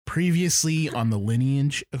Previously on the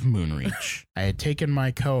Lineage of Moonreach, I had taken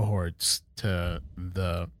my cohorts to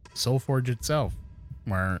the Soulforge itself,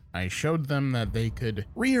 where I showed them that they could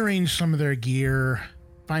rearrange some of their gear,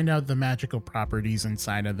 find out the magical properties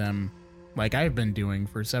inside of them, like I've been doing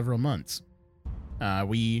for several months.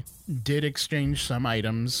 We did exchange some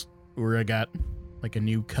items. Ura got like a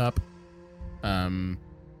new cup.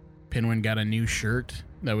 Pinwin got a new shirt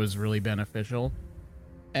that was really beneficial.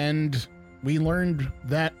 And we learned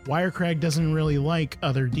that Wirecrag doesn't really like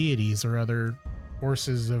other deities or other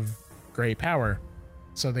forces of great power,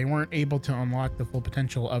 so they weren't able to unlock the full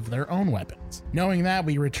potential of their own weapons. Knowing that,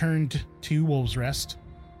 we returned to Wolves Rest,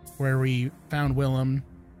 where we found Willem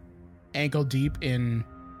ankle deep in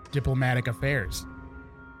diplomatic affairs.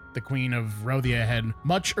 The Queen of Rothia had,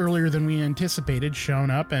 much earlier than we anticipated, shown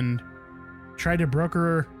up and tried to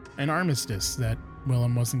broker an armistice that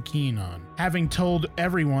Willem wasn't keen on. Having told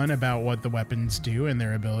everyone about what the weapons do and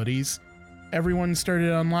their abilities, everyone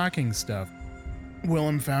started unlocking stuff.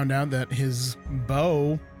 Willem found out that his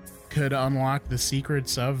bow could unlock the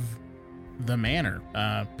secrets of the manor.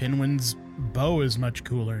 Pinwin's bow is much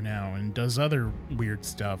cooler now and does other weird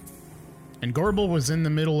stuff. And Gorbel was in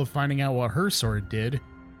the middle of finding out what her sword did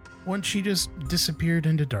when she just disappeared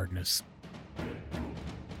into darkness.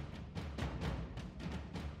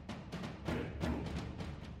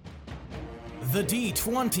 The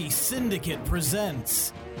D20 Syndicate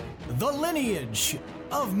presents The Lineage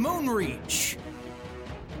of Moonreach.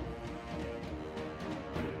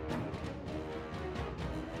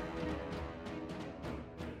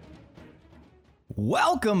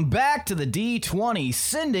 Welcome back to the D20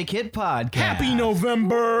 Syndicate podcast. Happy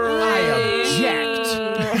November! I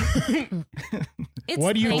object. It's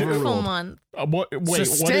What do you do? thankful month. What is the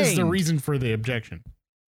Sustained. reason for the objection?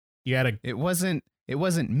 You had a It wasn't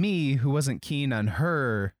me who wasn't keen on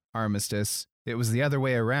her armistice. It was the other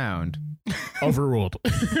way around. overruled.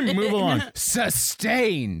 Move along.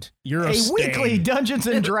 Sustained. You're A stain. weekly Dungeons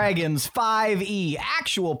and Dragons 5e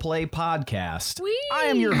actual play podcast. Whee! I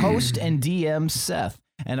am your host and DM, Seth,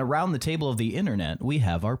 and around the table of the internet, we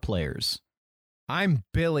have our players. I'm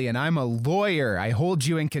Billy, and I'm a lawyer. I hold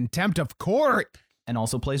you in contempt of court. And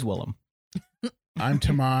also plays Willem. I'm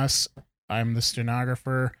Tomas. I'm the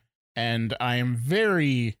stenographer, and I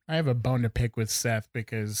have a bone to pick with Seth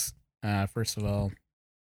because, first of all,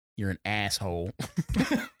 you're an asshole.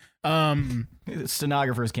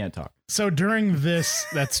 Stenographers can't talk. So during this,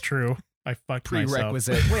 that's true. I fucked myself.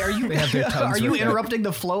 Prerequisite. Wait, are you They have their tongues are you ripped out. interrupting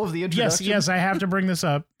the flow of the introduction? Yes, I have to bring this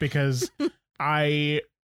up because I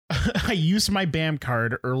used my BAM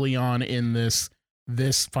card early on in this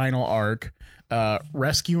final arc,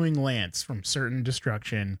 rescuing Lance from certain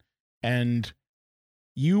destruction, and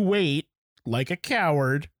you wait like a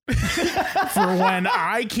coward for when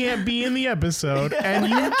I can't be in the episode and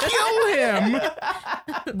you kill him.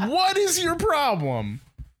 What is your problem?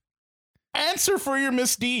 Answer for your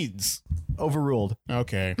misdeeds. Overruled.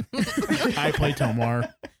 Okay. I play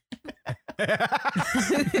Tomar.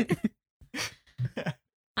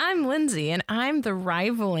 I'm Lindsay, and I'm the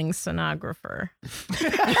rivaling stenographer.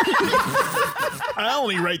 I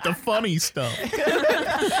only write the funny stuff.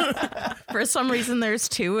 For some reason, there's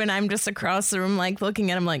two, and I'm just across the room, like, looking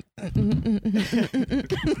at him like, Duel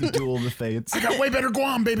of the Fates. I got way better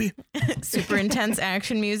Guam, baby. super intense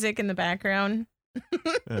action music in the background.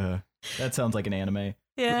 That sounds like an anime.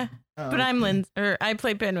 Yeah. But I'm Lindsay, or I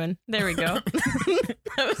play Pinwin. There we go.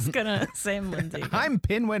 I was gonna say I'm Lindsay. again. I'm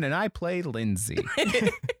Pinwin, and I play Lindsay.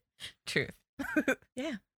 Truth.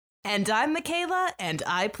 Yeah. And I'm Michaela, and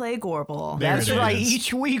I play Gorbel. There That's it right. is.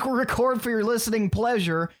 Each week we record for your listening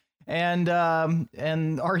pleasure and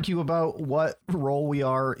argue about what role we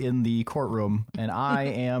are in the courtroom. And I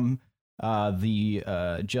am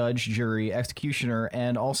the judge, jury, executioner,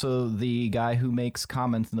 and also the guy who makes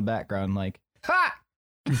comments in the background like, "Ha!"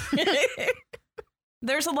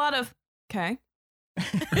 There's a lot of okay.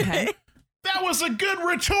 Okay. That was a good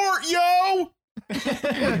retort, yo.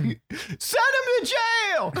 Send him to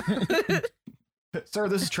jail. Sir,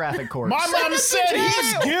 this is traffic court. My Send mom him to said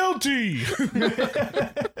he's jail! guilty.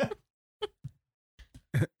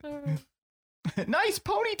 Nice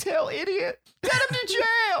ponytail, idiot. Send him to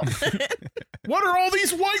jail. What are all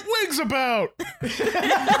these white wigs about?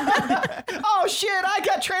 Oh shit, I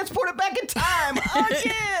got transported back in time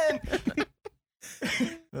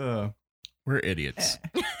again. We're idiots.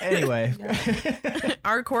 Anyway.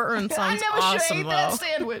 Our courtroom I sounds never awesome, shaved though. that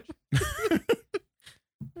sandwich.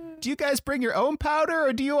 Do you guys bring your own powder,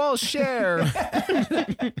 or do you all share?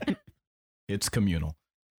 It's communal.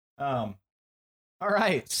 All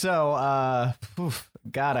right, so,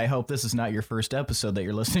 God, I hope this is not your first episode that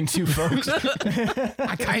you're listening to, folks.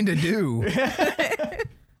 I kind of do.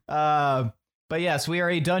 But yes, we are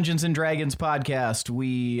a Dungeons and Dragons podcast.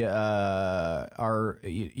 We are,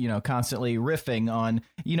 constantly riffing on,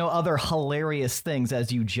 other hilarious things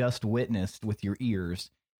as you just witnessed with your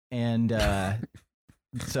ears. And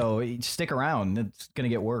so stick around. It's going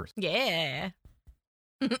to get worse. Yeah.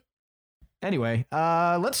 Anyway,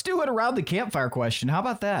 let's do it around the campfire question. How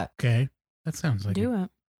about that? Okay. That sounds like Do it.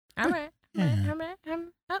 All right. Yeah. Okay.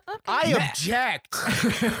 I object.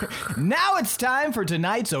 Now it's time for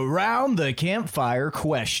tonight's around the campfire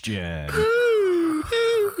question.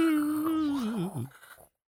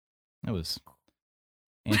 That was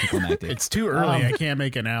anticlimactic. It's too early. I can't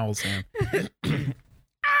make an owl sound.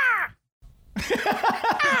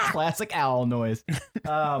 Classic owl noise.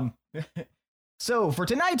 So for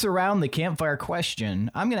tonight's around the campfire question,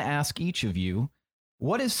 I'm going to ask each of you,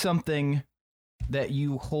 what is something that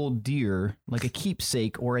you hold dear, like a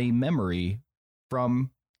keepsake or a memory from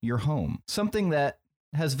your home? Something that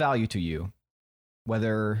has value to you,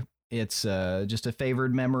 whether it's just a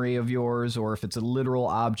favored memory of yours or if it's a literal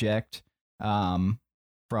object from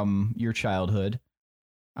your childhood.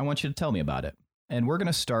 I want you to tell me about it. And we're going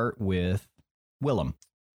to start with Willem.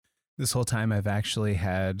 This whole time I've actually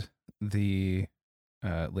had the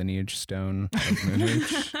lineage stone of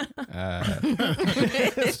Moonreach.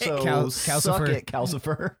 So suck Calcifer. it,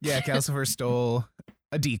 Calcifer. Yeah, Calcifer stole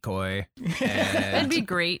a decoy. That'd be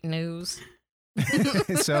great news.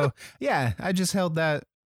 So, yeah, I just held that.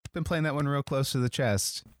 Been playing that one real close to the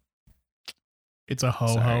chest. It's a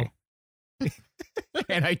ho-ho. Sorry.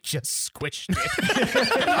 And I just squished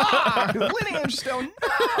it. Lineage stone.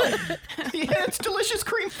 No! Yeah, it's delicious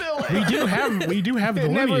cream filling. We do have the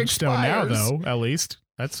It never lineage stone now, expires. though. At least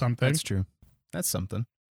that's something. That's true. That's something.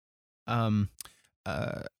 I'm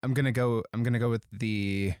gonna go with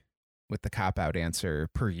the cop out answer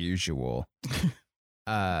per usual.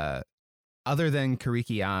 Other than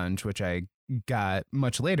Kariki Anj, which I got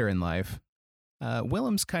much later in life,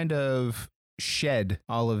 Willem's kind of shed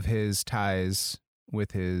all of his ties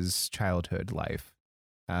with his childhood life,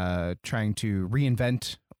 trying to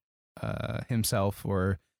reinvent himself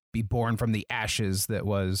or be born from the ashes that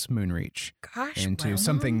was Moonreach Gosh, into Willem.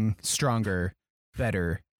 something stronger,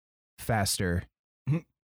 better, faster,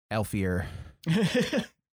 elfier.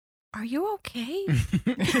 Are you okay?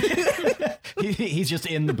 He's just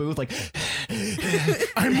in the booth like,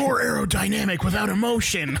 I'm more aerodynamic without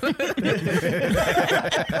emotion.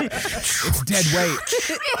 It's dead weight.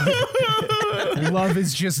 Love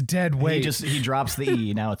is just dead weight. he drops the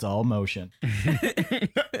E. Now it's all motion.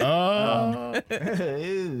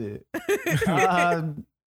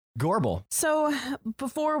 Gorbel. So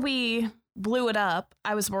before we blew it up,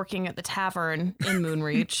 I was working at the tavern in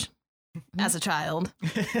Moonreach as a child.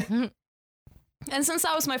 And since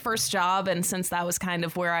that was my first job, and since that was kind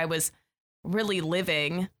of where I was really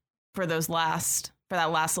living for that last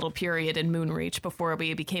little period in Moonreach before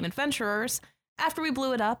we became adventurers, after we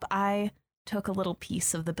blew it up, I took a little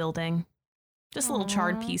piece of the building. Just a little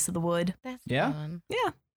charred Aw. piece of the wood. That's Yeah? fun. Yeah.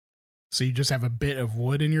 So you just have a bit of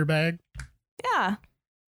wood in your bag? Yeah.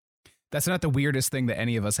 That's not the weirdest thing that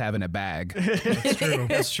any of us have in a bag. That's true.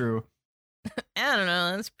 That's true. I don't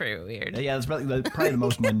know. That's pretty weird. Yeah, that's probably the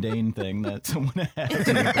most mundane thing that someone has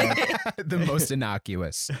in their bag. The most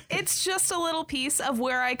innocuous. It's just a little piece of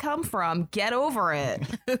where I come from. Get over it.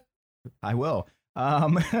 I will.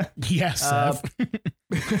 Yes, Seth.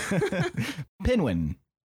 Pinwin.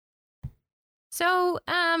 So,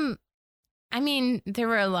 I mean, there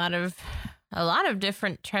were a lot of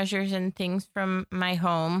different treasures and things from my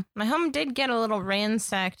home. My home did get a little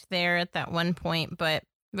ransacked there at that one point, but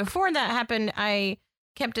before that happened, I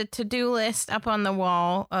kept a to-do list up on the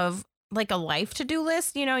wall of like a life to-do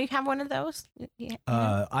list. You know, you have one of those. Yeah.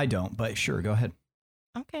 I don't, but sure, go ahead.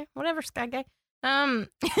 Okay, whatever, Sky Guy.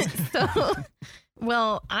 So,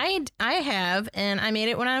 well, I have, and I made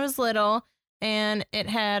it when I was little, and it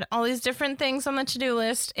had all these different things on the to-do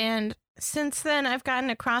list, and since then I've gotten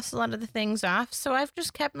to cross a lot of the things off, so I've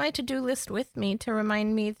just kept my to-do list with me to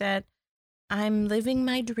remind me that I'm living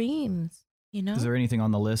my dreams, you know? Is there anything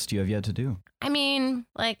on the list you have yet to do? I mean,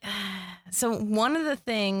 like, so one of the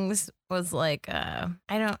things was like,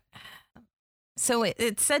 so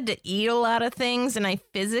it said to eat a lot of things, and I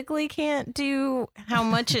physically can't do how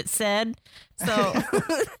much it said. So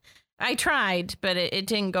I tried, but it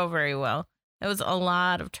didn't go very well. It was a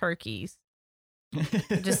lot of turkeys.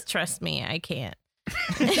 Just trust me, I can't.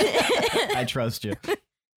 I trust you.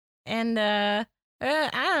 And I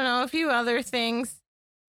don't know, a few other things.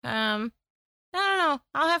 I don't know.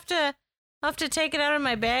 I'll have to I'll have to take it out of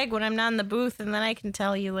my bag when I'm not in the booth, and then I can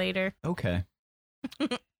tell you later. Okay.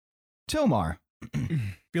 Tomar.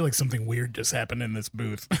 feel like something weird just happened in this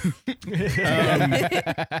booth.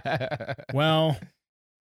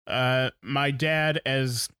 My dad,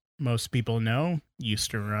 as most people know,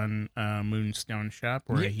 used to run a Moonstone shop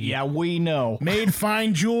where he Yeah, we know. made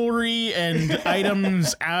fine jewelry and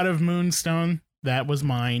items out of Moonstone. That was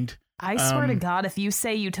mined. I swear to God, if you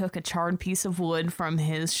say you took a charred piece of wood from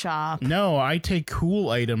his shop. No, I take cool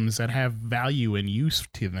items that have value and use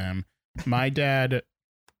to them. My dad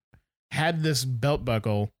had this belt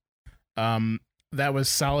buckle that was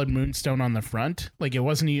solid Moonstone on the front. Like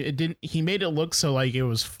he made it look so like it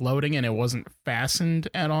was floating and it wasn't fastened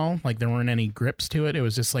at all. Like there weren't any grips to it. It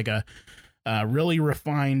was just like a really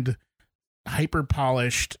refined, hyper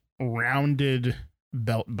polished, rounded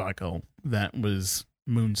belt buckle that was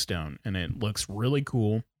Moonstone, and it looks really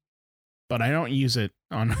cool. But I don't use it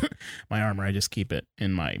on my armor. I just keep it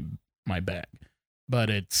in my bag. But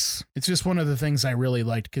it's just one of the things I really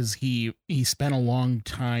liked because he spent a long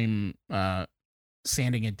time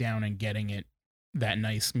sanding it down and getting it that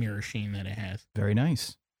nice mirror sheen that it has. Very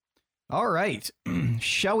nice. All right.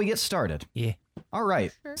 Shall we get started? Yeah. All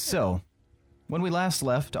right. Sure. So, when we last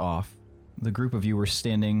left off, the group of you were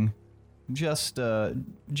standing just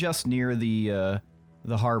near the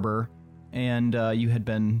harbor, and you had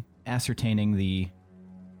been ascertaining the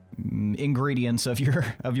ingredients of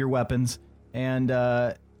your weapons. And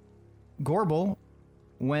Gorbel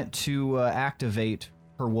went to activate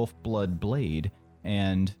her Wolfblood blade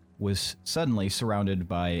and was suddenly surrounded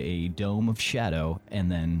by a dome of shadow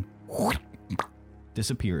and then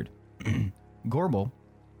disappeared. Gorbel,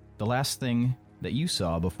 the last thing that you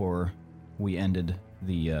saw before we ended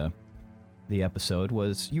the episode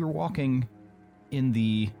was you were walking in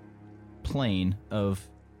the plane of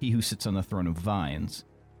He Who Sits on the Throne of Vines,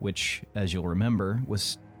 which, as you'll remember,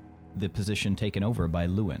 was the position taken over by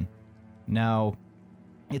Lewin. Now,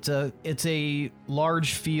 it's a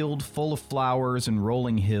large field full of flowers and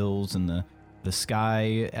rolling hills, and the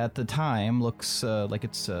sky at the time looks like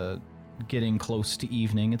it's getting close to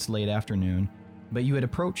evening. It's late afternoon, but you had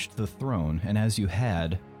approached the throne, and as you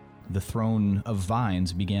had, the throne of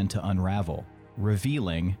vines began to unravel,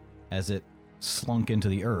 revealing, as it slunk into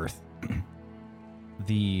the earth,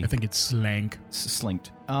 I think it's slank.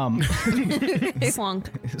 Slinked. Slunk.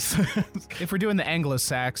 If we're doing the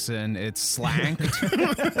Anglo-Saxon, it's slanked.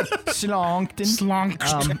 Slonked.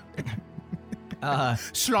 Slonked.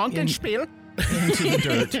 Schlankenspiel. Into the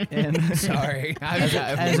dirt. And Sorry. as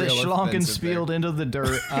it schlankenspieled into the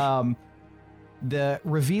dirt,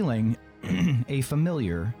 revealing a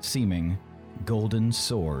familiar seeming golden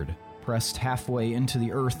sword pressed halfway into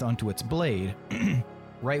the earth onto its blade,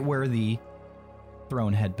 right where the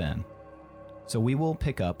throne had been. So we will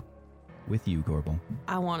pick up with you, Gorbel.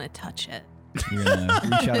 I want to touch it. You're gonna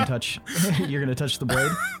reach out and touch. You're gonna touch the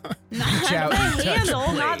blade. Reach out the and touch handle,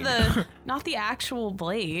 blade. not the actual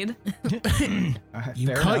blade. You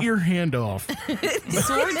Fair cut enough. your hand off.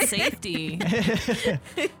 Sword safety.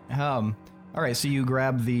 All right. So you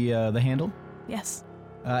grab the handle. Yes.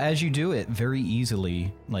 As you do it, very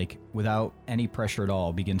easily, like without any pressure at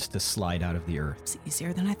all, begins to slide out of the earth. It's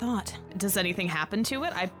easier than I thought. Does anything happen to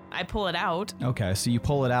it? I pull it out. Okay, so you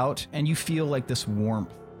pull it out, and you feel like this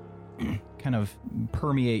warmth kind of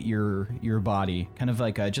permeate your body, kind of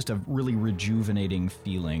like just a really rejuvenating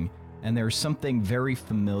feeling. And there's something very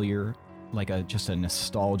familiar, like just a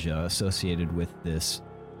nostalgia associated with this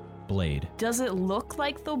blade. Does it look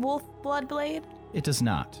like the wolf blood blade? It does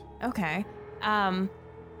not. Okay.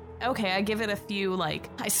 Okay, I give it a few,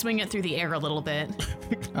 I swing it through the air a little bit.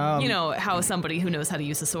 You know how somebody who knows how to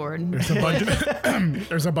use a sword.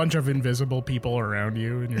 There's a bunch of invisible people around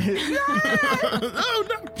you, and you're oh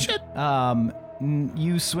no, shit.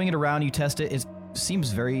 You swing it around, you test it. It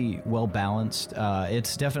seems very well balanced.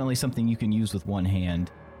 It's definitely something you can use with one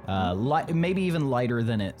hand. Maybe even lighter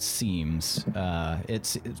than it seems.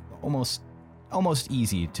 It's almost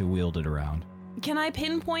easy to wield it around. Can I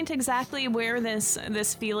pinpoint exactly where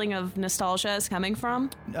this feeling of nostalgia is coming from?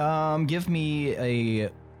 Give me a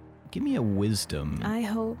wisdom I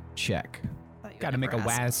hope. check. Got to make a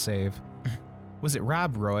WAS save. Was it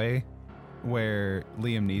Rob Roy where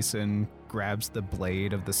Liam Neeson grabs the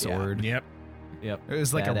blade of the sword? Yep. Yep. It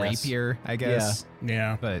was like a Badass. rapier, I guess.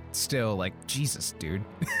 Yeah. But still, Jesus, dude.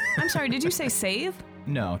 I'm sorry, did you say save?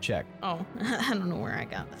 No, check. Oh, I don't know where I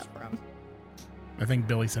got that from. I think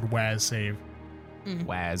Billy said Waz save.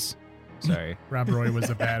 WAS. Sorry. Rob Roy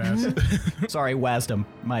was a badass. Sorry, Wasdom.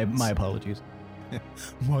 My apologies.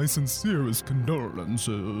 My sincerest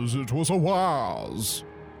condolences. It was a WAS.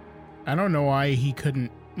 I don't know why he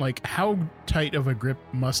couldn't like how tight of a grip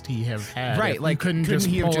must he have had? Right, if you like couldn't just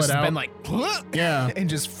he have pull just it out. been like, Yeah. and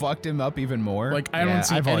just fucked him up even more? Like I Yeah, don't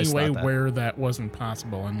see I've any always way thought that. where that wasn't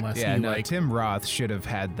possible unless Yeah, he no, like, Tim Roth should have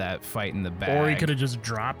had that fight in the bag. or he could have just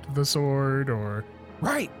dropped the sword or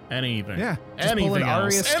Right. anything. Yeah. Just pull Anything an Arya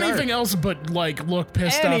else. Stark. Anything else but like look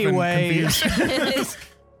pissed Anyway. off and confused.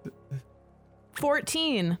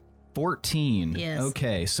 14. 14. Yes.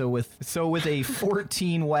 Okay, so with a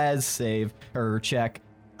 14 WAS save or check,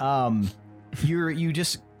 you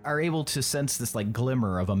just are able to sense this like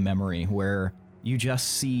glimmer of a memory where you just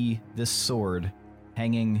see this sword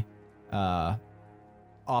hanging off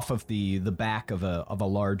of the back of a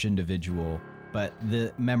large individual, but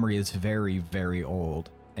the memory is very, very old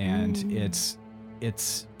and it's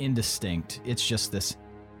indistinct. It's just this,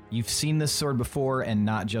 you've seen this sword before and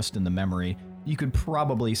not just in the memory. You could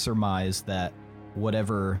probably surmise that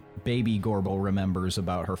whatever baby Gorbel remembers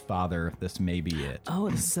about her father, this may be it.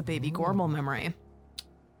 Oh, this is a baby Gorbel memory.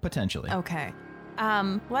 Potentially. Okay.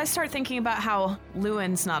 Well, I start thinking about how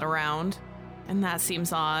Lewin's not around, and that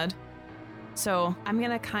seems odd. So I'm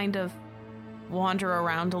gonna kind of wander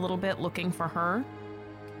around a little bit looking for her.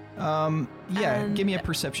 Yeah, And- give me a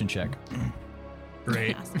perception check.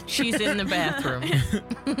 Great. She's in the bathroom.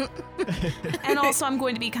 And also I'm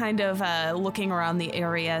going to be kind of looking around the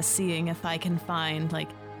area, seeing if I can find, like,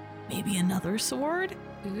 maybe another sword?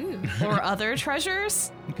 Ooh. Or other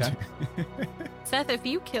treasures? Okay. Seth, if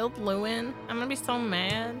you killed Lewin, I'm gonna be so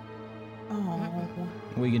mad. Oh.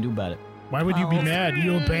 What are you gonna do about it? Why would you be 12. mad?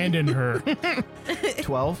 You abandoned her.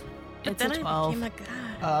 12? But It's then a I 12. became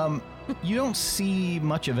a god. You don't see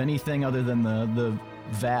much of anything other than the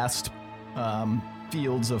vast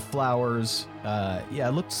fields of flowers. Yeah,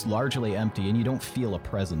 it looks largely empty, and you don't feel a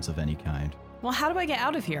presence of any kind. Well, how do I get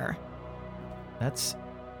out of here? That's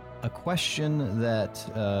a question that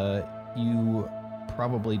you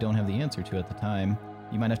probably don't have the answer to at the time.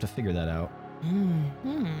 You might have to figure that out.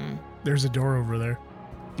 There's a door over there.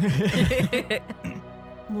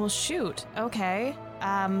 Well, shoot. Okay.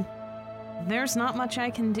 There's not much I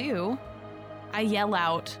can do. I yell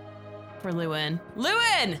out for Lewin.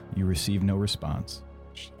 Lewin! You receive no response.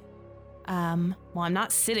 Well, I'm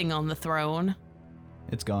not sitting on the throne.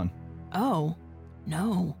 It's gone. Oh,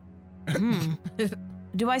 no.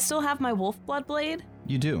 Do I still have my wolf blood blade?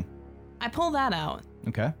 You do. I pull that out.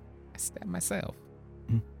 Okay. I stabbed myself.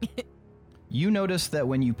 You notice that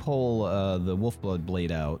when you pull the Wolfblood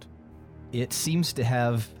blade out, it seems to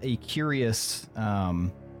have a curious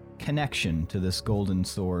connection to this golden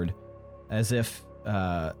sword, as if,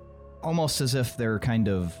 almost as if they're kind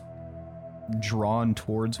of drawn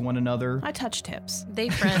towards one another. I touch tips. They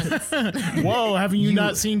friends. Whoa, haven't you You-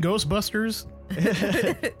 not seen Ghostbusters?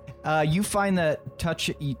 You find that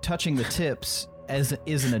touching the tips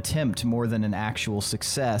is an attempt more than an actual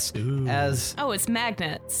success, Ooh. as Oh, it's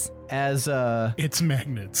magnets. It's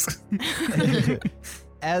magnets.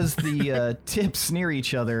 as the tips near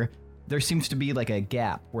each other, there seems to be like a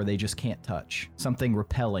gap where they just can't touch. Something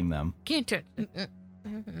repelling them. Can't touch.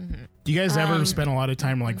 Do you guys ever spend a lot of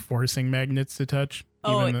time like forcing magnets to touch?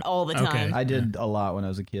 Oh, Even- all the okay. time. I did a lot when I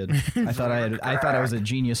was a kid. I thought I was a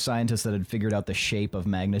genius scientist that had figured out the shape of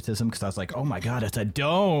magnetism because I was like, oh my god, it's a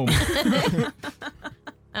dome.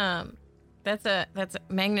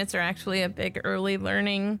 Magnets are actually a big early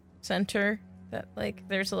learning center. That like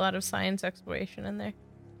there's a lot of science exploration in there.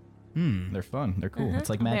 They're fun. They're cool. It's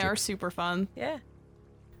like magic. They are super fun. Yeah.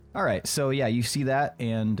 All right, so yeah, you see that,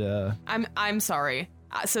 and I'm sorry.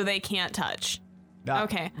 So they can't touch.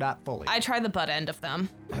 Okay. not fully. I try the butt end of them.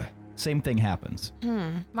 Same thing happens.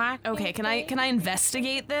 Okay, can I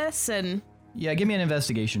investigate this? And Yeah, give me an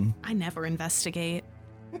investigation. I never investigate.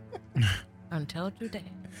 Until today.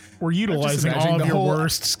 We're utilizing imagining all of the your whole-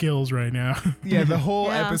 worst skills right now. Yeah, the whole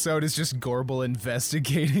Yeah. episode is just Gorbel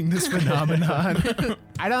investigating this phenomenon.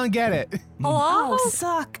 I don't get it. Oh,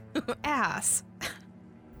 suck ass.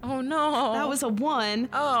 Oh no. That was a 1.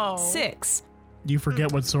 Oh 6. You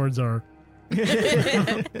forget what swords are.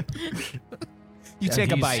 You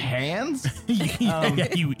take a These bite. Hands? Yeah,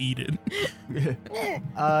 you eat it.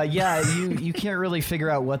 Yeah, you can't really figure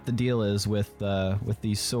out what the deal is with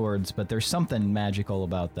these swords, but there's something magical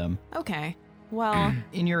about them. Okay. Well,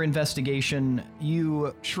 In your investigation,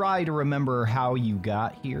 you try to remember how you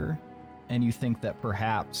got here, and you think that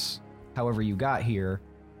perhaps, however you got here,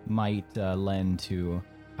 might lend to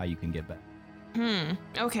how you can get back.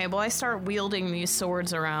 okay, well, I start wielding these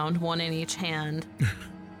swords around, one in each hand.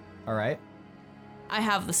 All right? I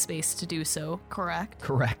have the space to do so, correct?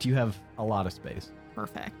 Correct. You have a lot of space.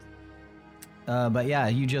 Perfect. But yeah,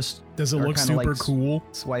 you just Does it are look kinda super like cool?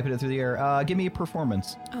 swiping it through the air. Give me a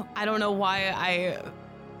performance. Oh, I don't know why I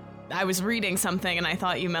I was reading something and I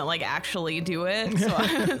thought you meant like actually do it. So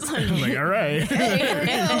I was like, I'm like, all right.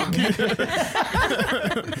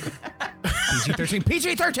 PG-13.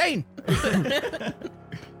 PG-13.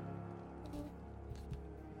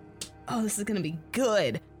 oh, this is going to be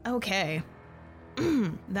good. Okay.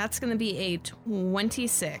 That's going to be a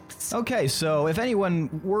 26. Okay, so if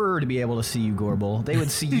anyone were to be able to see you, Gorbel, they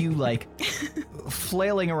would see you like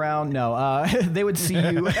flailing around. No, they would see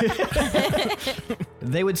you.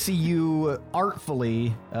 They would see you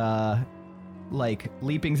artfully, like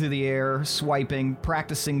leaping through the air, swiping,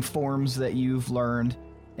 practicing forms that you've learned,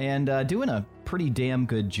 and doing a pretty damn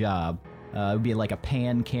good job. It would be like a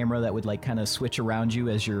pan camera that would like kind of switch around you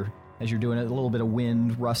as you're doing it, a little bit of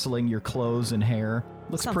wind rustling your clothes and hair.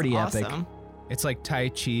 Looks Sounds pretty awesome. epic. It's like Tai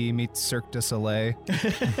Chi meets Cirque du Soleil.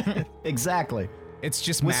 Exactly. It's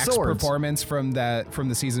just With Mac's swords. performance from the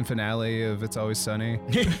season finale of It's Always Sunny.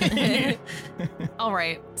 All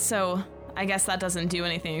right, so I guess that doesn't do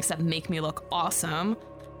anything except make me look awesome.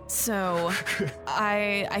 So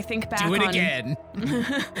I think back Do it on... again.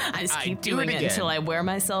 I just keep do doing it it again. until I wear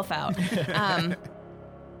myself out.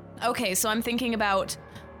 Okay, so I'm thinking about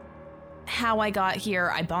how I got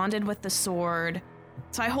here. I bonded with the sword.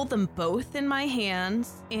 So I hold them both in my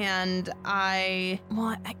hands, and I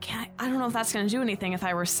don't know if that's going to do anything if I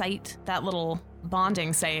recite that little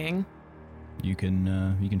bonding saying. You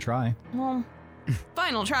can try. Well,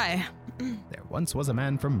 fine, I'll try. There once was a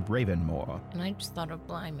man from Ravenmoor. And I just thought of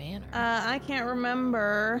Bly Manor. I can't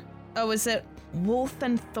remember. Oh, is it Wolf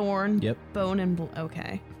and Thorn? Yep. Bone and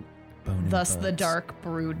okay. Bone and Thus the buds. dark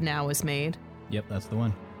brood now is made. Yep, that's the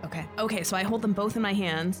one. Okay, so I hold them both in my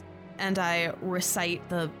hands and I recite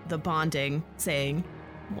the bonding saying.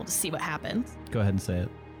 We'll just see what happens. Go ahead and say it.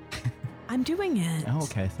 I'm doing it. Oh,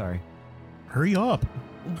 okay, sorry. Hurry up.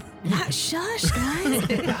 Shush, guys.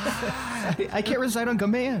 I can't recite on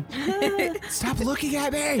command. Stop looking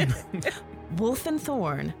at me! Wolf and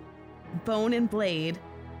Thorn, Bone and Blade,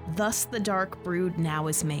 thus the dark brood now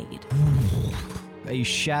is made. A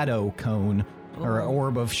shadow cone, or an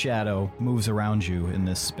orb of shadow, moves around you in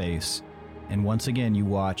this space. And once again, you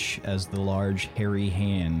watch as the large, hairy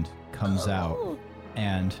hand comes out,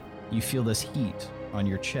 and you feel this heat on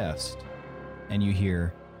your chest. And you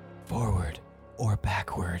hear, forward or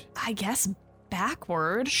backward. I guess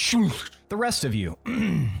backward. The rest of you,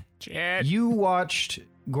 Shit. you watched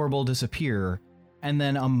Gorbel disappear, and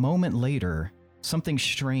then a moment later, something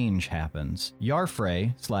strange happens.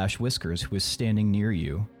 Yarfrey / Whiskers, who is standing near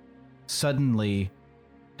you, suddenly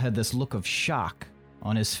had this look of shock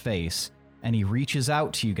on his face, and he reaches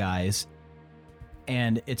out to you guys,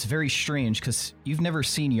 and it's very strange because you've never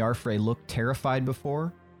seen Yarfrey look terrified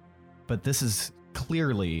before, but this is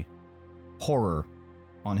clearly horror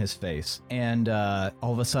on his face. And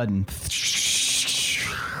all of a sudden,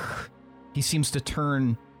 he seems to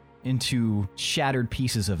turn into shattered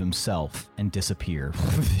pieces of himself and disappear.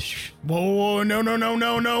 Whoa,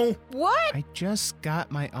 no. What? I just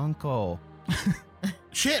got my uncle.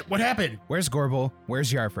 Shit, what happened? Where's Gorbel?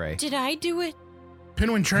 Where's Yarfrey? Did I do it?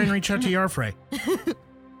 Pinwin, try and reach out to Yarfrey.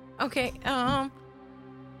 Okay, I'll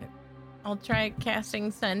try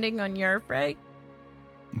casting sending on Yarfrey.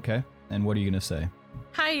 Okay, and what are you going to say?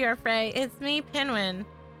 Hi, Yarfrey. It's me, Pinwin.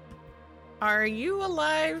 Are you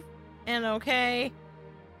alive and okay?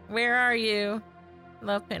 Where are you?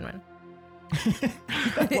 Love, Pinwin.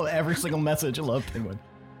 Well, every single message, I love Pinwin.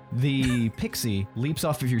 The pixie leaps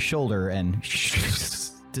off of your shoulder and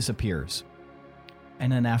disappears.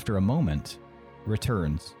 And then after a moment,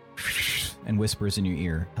 returns and whispers in your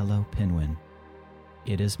ear, hello, Pinwin.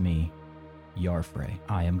 It is me, Yarfrey.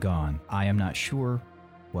 I am gone. I am not sure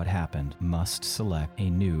what happened. Must select a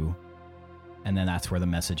new... And then that's where the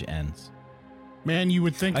message ends. Man, you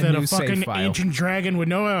would think A that new a save fucking file. ancient dragon would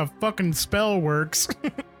know how a fucking spell works.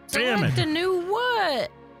 Damn Select it. a new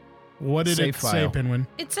what? What did Save it say, file. Pinwin?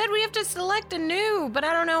 It said we have to select a new, but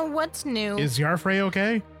I don't know what's new. Is Yarfrey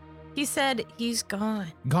okay? He said he's gone.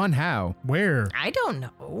 Gone how? Where? I don't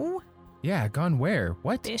know. Yeah, gone where?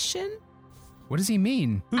 What? Mission? What does he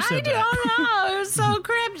mean? Who I said don't that? know. It was so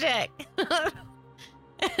cryptic.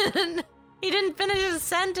 And he didn't finish his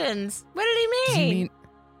sentence. What did he Does mean? he mean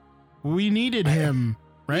We needed him,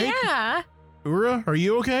 right? Yeah. Ura, are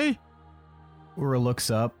you okay? Ura looks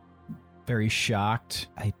up, very shocked.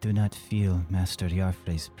 I do not feel Master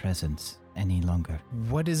Yarfrey's presence any longer.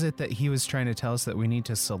 what is it that he was trying to tell us that we need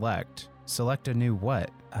to select? Select a new what?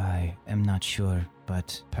 I am not sure,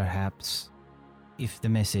 but perhaps if the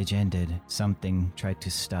message ended, something tried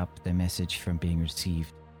to stop the message from being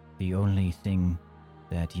received. The only thing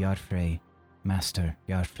that Yarfrey, Master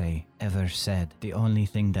Yarfrey, ever said, the only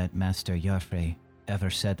thing that Master Yarfrey ever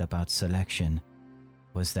said about selection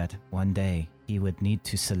was that one day he would need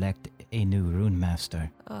to select a new rune master.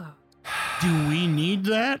 Oh. Do we need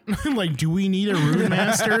that? Like, do we need a rune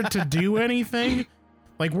master to do anything?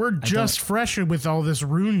 Like, we're just fresh with all this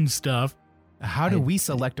rune stuff. How do we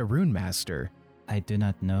select a rune master? I do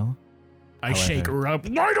not know. I shake However- her up.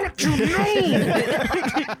 Why don't you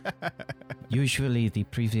know? Usually the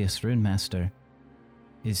previous rune master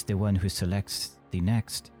is the one who selects the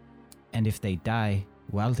next. And if they die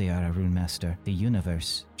while they are a rune master, the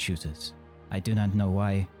universe chooses. I do not know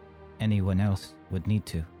why anyone else would need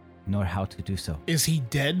to, nor how to do so. Is he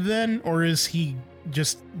dead then, or is he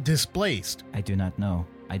just displaced? I do not know.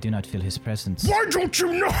 I do not feel his presence. Why don't you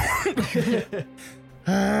know?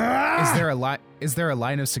 Is there a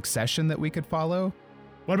line of succession that we could follow?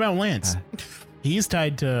 What about Lance? He's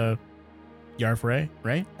tied to Yarfrey,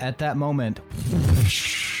 right? At that moment,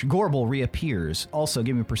 Gorbel reappears. Also,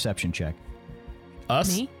 give me a perception check.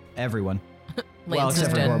 Us? Me? Everyone. Well, Lance is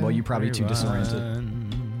except for dead. Gorbel, you probably too disoriented.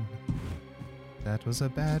 That was a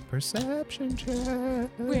bad perception check.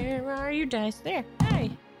 Where are you, dice? There.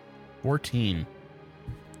 Hey. 14.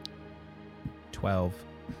 12.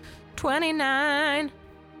 29.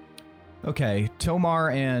 Okay,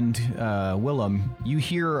 Tomar and Willem, you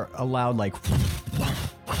hear a loud like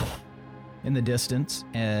in the distance,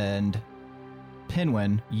 and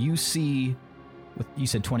Pinwin, you see, you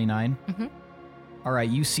said 29? Mhm. All right,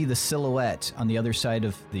 you see the silhouette on the other side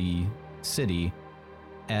of the city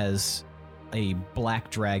as a black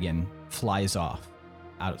dragon flies off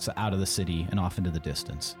out of the city and off into the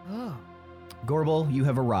distance. Oh. Gorbel, you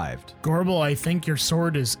have arrived. Gorbel, I think your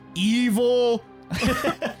sword is evil.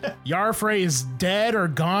 Yarfrey is dead or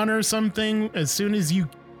gone or something. As soon as you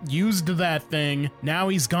used that thing, now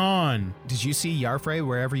he's gone. Did you see Yarfrey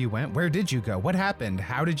wherever you went? Where did you go? What happened?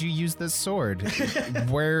 How did you use this sword?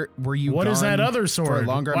 Where were you What is gone that other for a sword?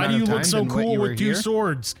 longer Why amount do you of look time so than what cool you were with two here?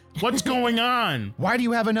 swords? What's going on? Why do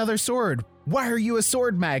you have another sword? Why are you a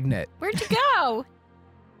sword magnet? Where'd you go?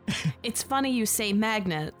 It's funny you say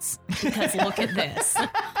magnets because look at this.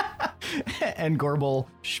 And Gorbel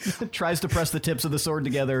tries to press the tips of the swords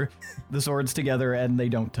together, and they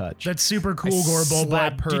don't touch. That's super cool, Gorbel,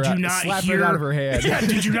 but did you not slap hear it out of her head. Yeah,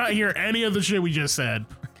 did you not hear any of the shit we just said?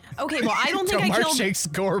 Okay, well, I don't think I Tomar killed. shakes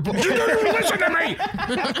Gorbel. You don't even listen to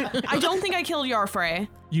me. I don't think I killed Yarfrey.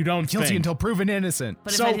 You don't Kills you think. until proven innocent.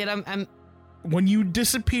 But So- if I did, I'm When you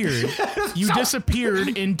disappeared, you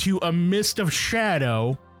disappeared into a mist of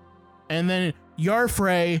shadow, and then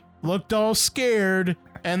Yarfrey looked all scared,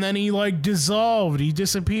 and then he like dissolved. He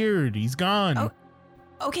disappeared. He's gone. Oh.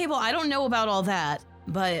 Okay, well, I don't know about all that,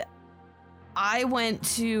 but I went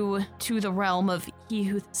to the realm of he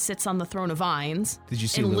who sits on the throne of vines. Did you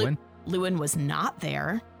see and Lewin? Lewin was not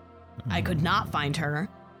there. I could not find her,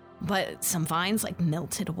 but some vines like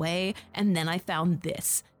melted away, and then I found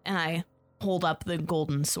this, and I hold up the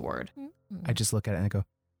golden sword. I just look at it and I go,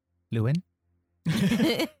 Lewin?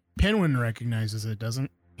 Pinwin recognizes it,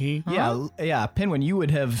 doesn't he? Yeah, Pinwin, you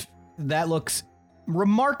would have. That looks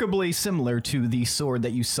remarkably similar to the sword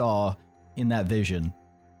that you saw in that vision.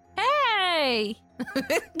 Hey!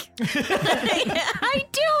 I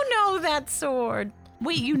do know that sword.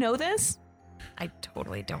 Wait, you know this? I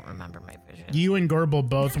totally don't remember my vision. You and Gorbel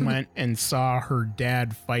both went and saw her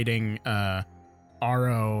dad fighting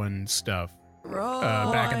Aro and stuff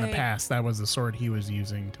back in the past. That was the sword he was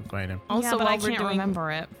using to fight him. Also, yeah, but while I we're can't doing-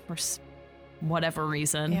 remember it for whatever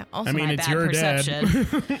reason. Yeah, also I mean, my it's bad your perception.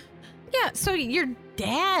 dad. Yeah, so your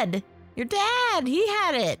dad, he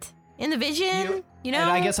had it in the vision, you know?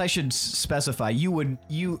 And I guess I should specify you would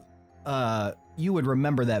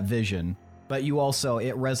remember that vision, but you also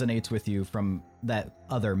it resonates with you from that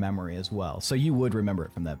other memory as well. So you would remember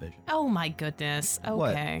it from that vision. Oh my goodness.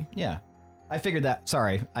 What? Okay. Yeah. I figured that.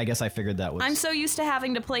 Sorry. I guess I figured that was. I'm so used to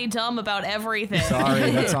having to play dumb about everything.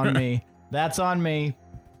 sorry. That's on me. That's on me.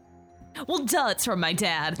 Well, duh, it's from my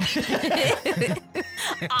dad. Dad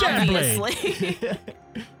Obviously.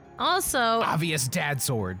 Also, Obvious dad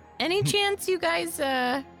sword. any chance you guys,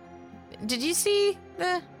 did you see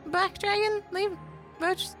the black dragon leave?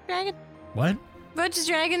 Roach's dragon? What? Roach's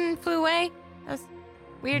dragon flew away? That's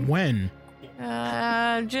weird. When?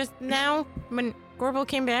 Just now, when Gorbel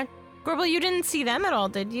came back. Gorbel, you didn't see them at all,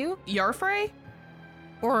 did you? Yarfrey?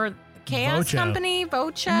 Or the Chaos Vocha. Company,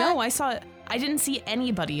 Vocha? No, I didn't see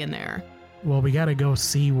anybody in there. Well, we gotta go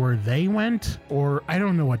see where they went, or I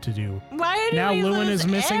don't know what to do. Why did Now we Lewin lose is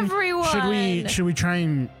missing. everyone? Should we try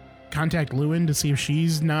and contact Lewin to see if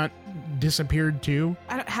she's not disappeared too?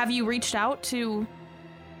 Have you reached out to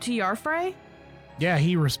Yarfrey? Yeah,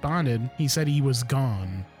 he responded. He said he was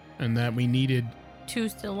gone and that we needed. To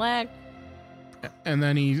select. And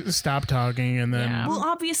then he stopped talking, and then Yeah. Well,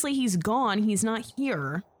 obviously he's gone. He's not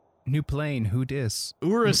here. New plane, who dis?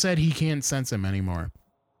 Ura said he can't sense him anymore.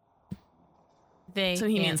 They So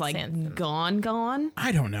he can't means like sense them. gone.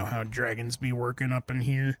 I don't know how dragons be working up in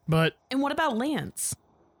here, but And what about Lance?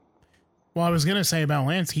 well, I was gonna say about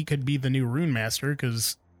Lance, he could be the new rune master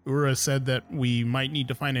because Ura said that we might need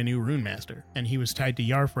to find a new rune master, and he was tied to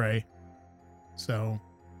Yarfrey. So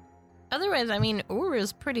Otherwise, I mean,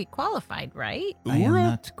 Ura's pretty qualified, right? I am Ura?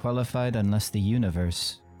 not qualified unless the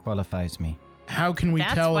universe qualifies me. How can we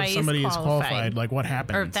That's tell why if he's somebody is qualified. qualified? Like what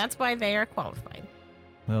happens? Or that's why they are qualified.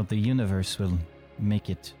 Well, the universe will make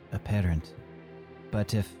it apparent.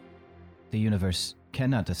 But if the universe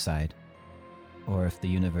cannot decide, or if the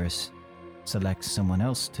universe selects someone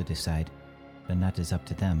else to decide, then that is up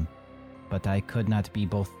to them. But I could not be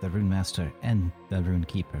both the Rune Master and the Rune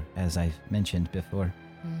Keeper, as I've mentioned before.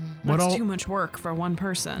 What That's all? too much work for one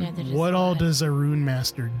person. Yeah, they're just What all not- does a rune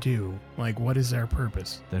master do? Like, what is their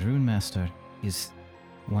purpose? The Rune Master is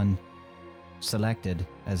one selected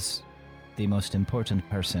as the most important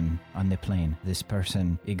person on the plane. This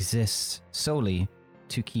person exists solely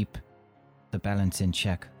to keep the balance in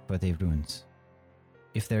check for the runes.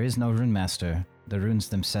 If there is no Rune Master, the runes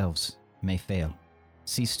themselves may fail,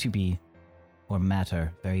 cease to be, or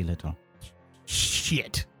matter very little.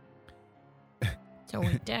 Shit. So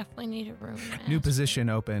we definitely need a room. New position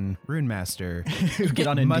open, Rune Master. Get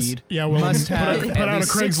on Must- Indeed. Yeah, well, must have put at out a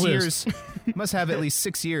least 6 Craigslist. years. Must have at least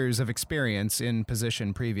 6 years of experience in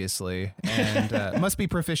position previously, and must be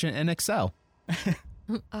proficient in Excel.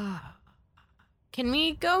 Can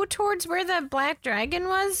we go towards where the black dragon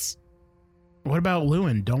was? What about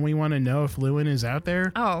Lewin? Don't we want to know if Lewin is out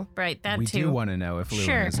there? Oh, right, that We too. do want to know if Lewin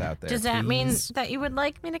Sure. is out there. Does that mean please. that you would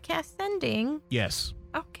like me to cast sending? Yes,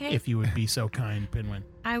 Okay, if you would be so kind, Pinwin.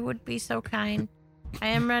 I would be so kind. I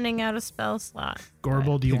am running out of spell slots.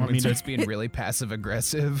 Gorbel, do you want me Penguin to? starts being really passive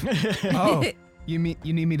aggressive. Oh, you need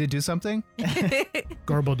me to do something?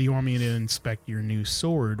 Gorbel, do you want me to inspect your new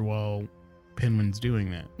sword while Pinwin's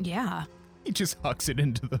doing that? Yeah. He just hucks it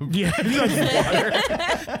into the Yeah,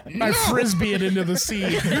 water. I frisbee it into the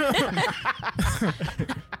sea.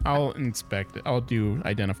 I'll inspect it. I'll do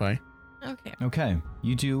identify. Okay. Okay,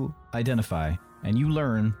 you do identify, and you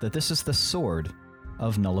learn that this is the sword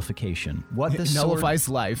of nullification. What It this sword nullifies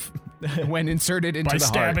life when inserted into By the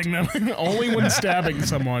stabbing them. Only when stabbing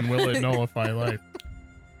someone will it nullify life.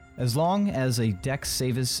 As long as a dex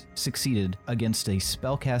save is succeeded against a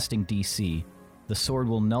spellcasting DC, the sword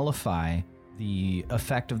will nullify the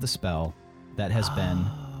effect of the spell that has been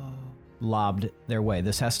lobbed their way.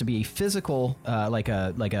 This has to be a physical, like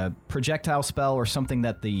a projectile spell or something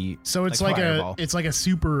that the So it's Like like fireball. it's like a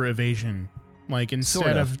super evasion. Like instead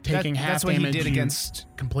Sort of of. taking half that's what he damage, did you against.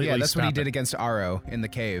 completely Yeah, that's what he stop did it. against Aro in the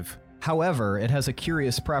cave. However, it has a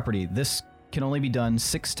curious property. This can only be done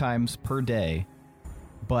 6 times per day,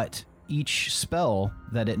 but each spell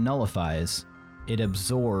that it nullifies, it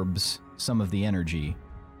absorbs some of the energy.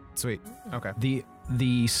 Sweet. Okay.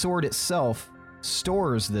 The sword itself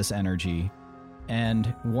stores this energy,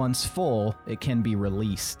 and once full, it can be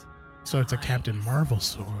released. So it's a Captain Marvel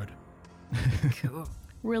sword.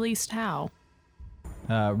 Released how?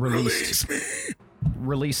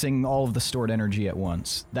 Releasing all of the stored energy at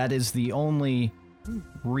once. That is the only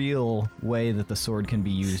real way that the sword can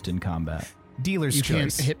be used in combat. Dealer's You can't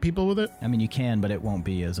choice. hit people with it. I mean, you can, but it won't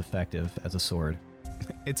be as effective as a sword.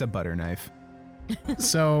 It's a butter knife.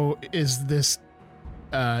 So is this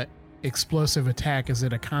explosive attack? Is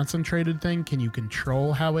it a concentrated thing? Can you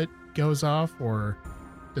control how it goes off, or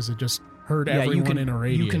does it just hurt everyone in a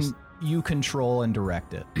radius? You control and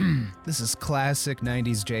direct it. This is classic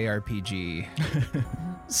 90s JRPG.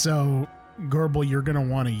 So, Gorbel, you're gonna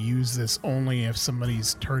want to use this only if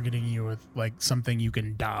somebody's targeting you with like something you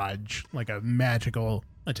can dodge, like a magical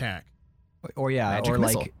attack. Or yeah, Magic or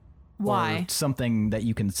missile. like Why? or something that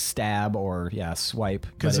you can stab or swipe.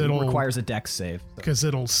 'Cause But it it'll- requires a dex save. Because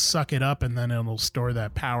it'll suck it up and then it'll store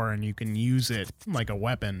that power, and you can use it like a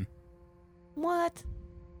weapon. What?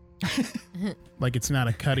 Like it's not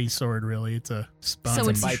a cutty sword, really. It's a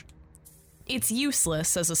sponge. So it's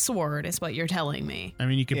useless as a sword, is what you're telling me. I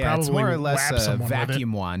mean, you could Yeah, probably it's more or less whap a someone with it.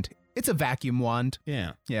 vacuum wand. It's a vacuum wand.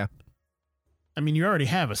 Yeah. Yeah. I mean, you already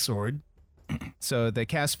have a sword. So they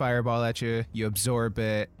cast fireball at you, you absorb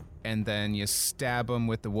it, and then you stab them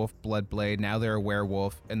with the wolf blood blade. Now they're a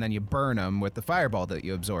werewolf, and then you burn them with the fireball that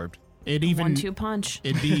you absorbed. It even 1-2 punch.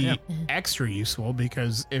 it'd be extra useful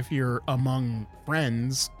because if you're among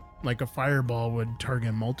friends, like a fireball would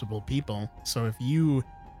target multiple people. So if you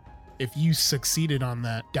succeeded on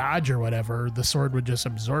that dodge or whatever, the sword would just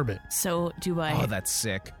absorb it. So do I Oh, that's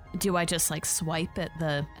sick. do I just like swipe at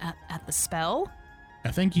the spell? I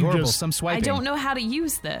think you Gorbel, just some swiping. I don't know how to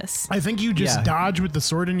use this. I think you just Yeah. dodge with the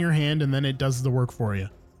sword in your hand and then it does the work for you.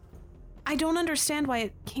 I don't understand why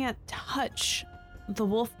it can't touch the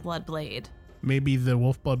wolf blood blade. Maybe the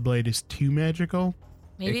wolf blood blade is too magical.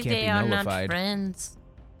 Maybe can't they be are not nullified. friends.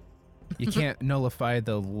 You can't nullify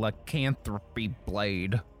the lycanthropy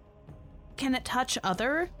blade. Can it touch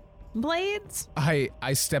other blades? I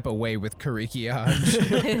step away with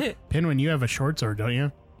Karikiage. Pinwin, you have a short sword, don't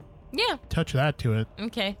you? Yeah. Touch that to it.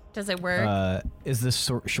 Okay. Does it work? Is this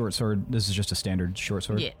short sword? This is just a standard short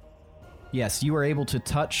sword? Yeah. Yes, you are able to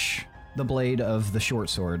touch the blade of the short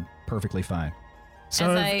sword perfectly fine.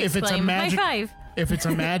 So As I if it's a exclaim, magic high five. if it's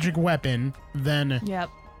a magic weapon, then Yep.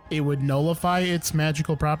 it would nullify its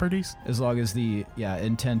magical properties. As long as the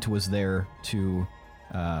intent was there to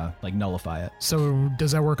nullify it. So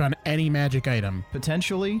does that work on any magic item?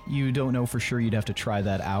 Potentially, you don't know for sure. You'd have to try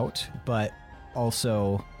that out, but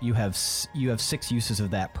also you have 6 uses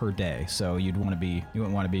of that per day, so you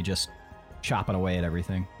wouldn't want to be just chopping away at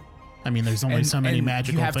everything. I mean, there's only And- so many and you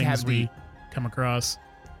magical have to things have we the- come across.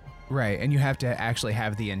 Right, and you have to actually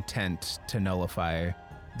have the intent to nullify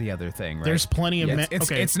the other thing, right? There's plenty of Yeah,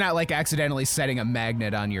 it's not like accidentally setting a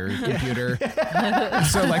magnet on your computer.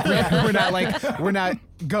 So like we're not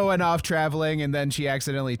going off traveling and then she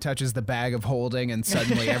accidentally touches the bag of holding and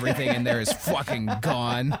suddenly everything in there is fucking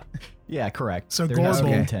gone. Yeah, correct. So there has to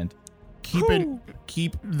be Gorbel- intent.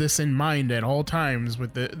 keep this in mind at all times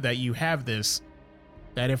with that you have this.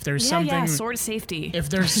 That if there's Yeah, something sword safety. if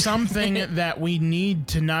there's something that we need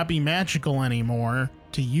to not be magical anymore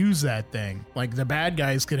to use that thing, like the bad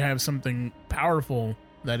guys could have something powerful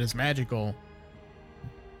that is magical,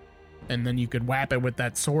 and then you could whap it with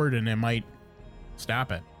that sword and it might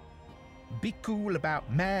stop it. Be cool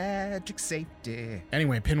about magic safety.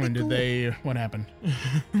 Anyway, Pinwin, what happened?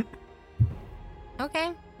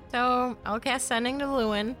 Okay. So I'll cast Sending to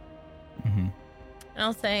Lewin. Mm-hmm.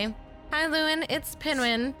 I'll say, "Hi, Lewin. It's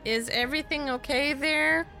Pinwin. Is everything okay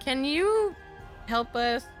there? Can you help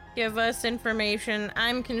us? Give us information.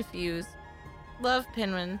 I'm confused. Love,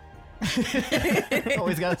 Pinwin."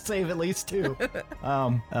 Always got to save at least 2.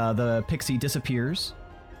 The pixie disappears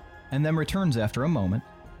and then returns after a moment,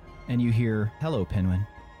 and you hear, "Hello, Pinwin.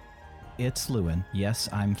 It's Lewin. Yes,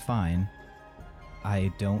 I'm fine.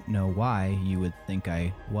 I don't know why you would think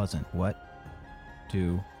I wasn't. What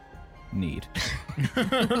do need?"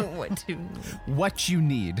 What do? What you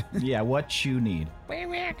need. Yeah, what you need.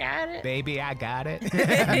 Baby, I got it. Baby, I got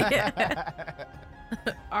it.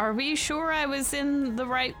 Are we sure I was in the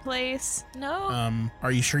right place? No.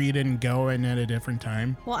 Are you sure you didn't go in at a different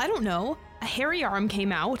time? Well, I don't know. A hairy arm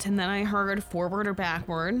came out, and then I heard forward or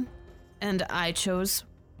backward, and I chose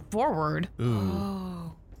forward. Ooh.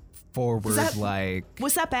 Oh, Forward Was that- like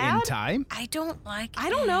Was that bad? in time? I don't like. I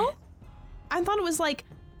don't know. I thought it was like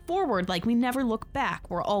forward, like we never look back.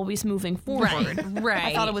 We're always moving forward. Right.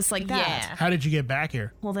 I thought it was like that. Yeah. How did you get back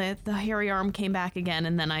here? Well, the hairy arm came back again,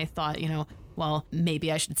 and then I thought, well, maybe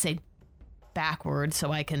I should say backward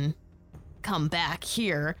so I can come back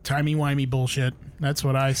here. Timey-wimey bullshit. That's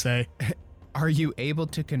what I say. Are you able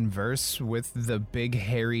to converse with the big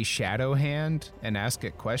hairy shadow hand and ask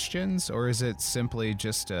it questions, or is it simply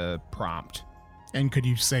just a prompt? And could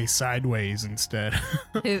you say sideways instead?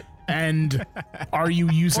 And are you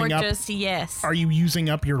using Or up just yes. are you using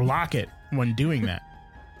up your locket when doing that?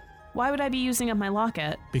 Why would I be using up my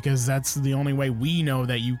locket? Because that's the only way we know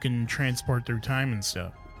that you can transport through time and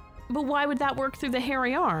stuff. But why would that work through the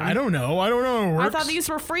hairy arm? I don't know. How it works. I thought these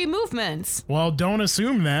were free movements. Well, don't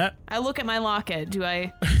assume that. I look at my locket. Do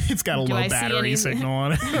I? It's got a Do low I see battery any- signal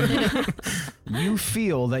on it. You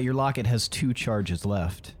feel that your locket has 2 charges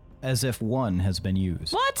left, as if one has been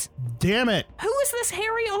used. What? Damn it. Who is this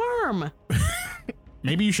hairy arm?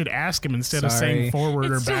 Maybe you should ask him instead of Sorry. saying forward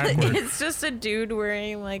or It's just, backward. it's just a dude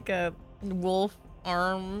wearing like a wolf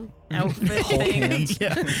arm outfit Hulk thing. hands.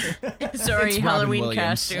 Yeah. Sorry, It's Robin Halloween Williams.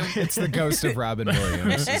 costume. It's the ghost of Robin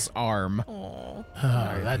Williams' arm. Aw. Oh, Robin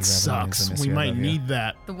that Williams, sucks. I miss We you, I might love you. need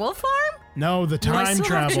that. The wolf arm? No, the Well, I time still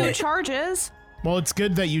have travel. 2 charges. Well, it's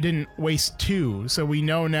good that you didn't waste 2, so we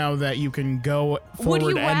know now that you can go Would forward you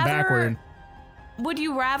and rather? backward. Would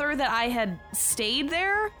you rather that I had stayed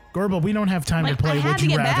there? Gorbel, we don't have time Like to play I had Would to You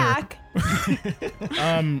get Rather.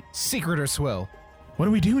 back. Secret or swill? What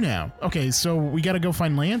do we do now? Okay, so we gotta go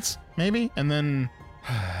find Lance, maybe? And then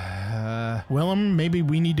Willem, maybe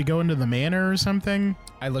we need to go into the manor or something?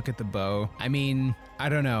 I look at the bow. I mean, I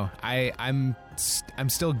don't know. I'm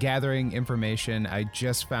still gathering information. I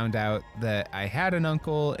just found out that I had an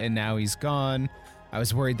uncle and now he's gone. I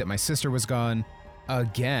was worried that my sister was gone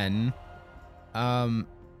again.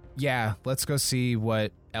 Yeah, let's go see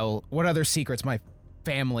what other secrets my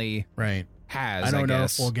family Right. has. I don't know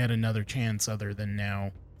guess. if we'll get another chance other than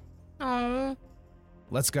now. Oh,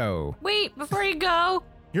 Let's go. wait! Before you go.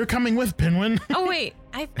 You're coming with Pinwin. Oh wait,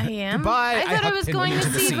 I am. Goodbye. I thought I hucked was Pinwin going to into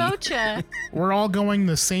the see sea. Vocha. We're all going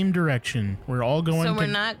the same direction. We're all going So to we're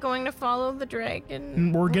not going to follow the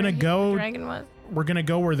dragon. We're gonna where go- The dragon was. we're gonna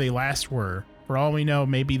go where they last were. For all we know,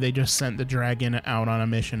 maybe they just sent the dragon out on a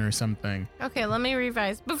mission or something. Okay, let me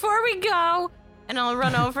revise. Before we go, and I'll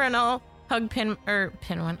run over and I'll hug Pinwin.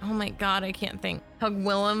 Oh my god, I can't think. Hug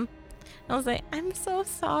Willem. I'll say, I'm so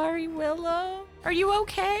sorry, Willow. Are you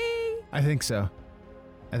okay? I think so.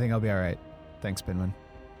 I think I'll be all right. Thanks, Pinwin.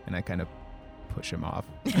 And I kind of push him off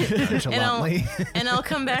nonchalantly. And I'll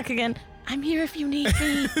come back again. I'm here if you need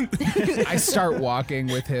me. I start walking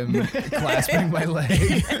with him, clasping my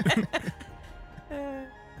leg.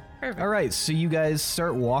 Perfect. All right, so you guys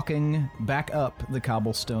start walking back up the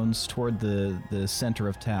cobblestones toward the center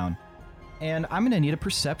of town. And I'm going to need a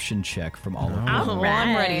perception check from all of you. All Oh,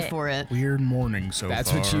 I'm ready right. for it. Weird morning so That's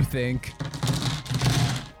far. what you think.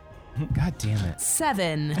 God damn it.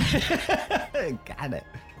 7. Got it.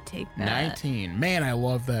 Take that. 19. Man, I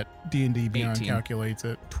love that D&D Beyond 18. calculates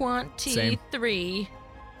it. 23.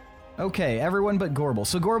 Okay, everyone but Gorbel.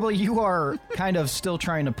 So Gorbel, you are kind of still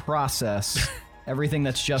trying to process everything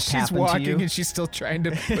that's just She's happened to walking you. and she's still trying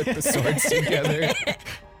to put the swords together.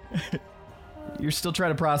 You're still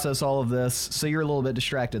trying to process all of this, so you're a little bit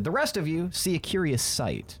distracted. The rest of you see a curious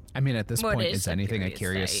sight. I mean, at this What point, is is a anything a curious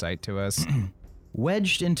curious sight? sight to us?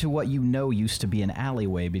 Wedged into what you know used to be an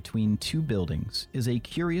alleyway between two buildings is a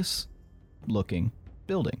curious-looking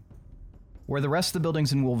building. Where the rest of the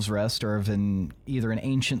buildings in Wolves Rest are of either an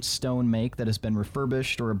ancient stone make that has been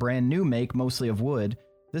refurbished or a brand new make, mostly of wood,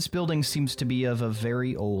 this building seems to be of a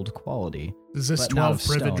very old quality. Is this But not of 12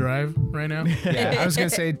 Privet stone. Drive right now? Yeah, I was going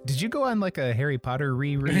to say, did you go on like a Harry Potter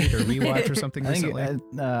reread or rewatch or something recently?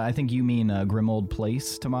 I think you mean Grimold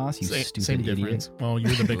Place, Tomas, you stupid Same idiot. difference. Well,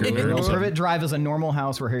 you're the bigger Ooh. nerd. No, so- Privet Drive is a normal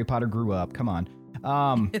house where Harry Potter grew up. Come on.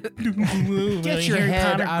 Get your Harry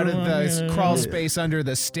head Potter out of the going. crawl space under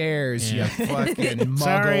the stairs, Yeah. you fucking muggle.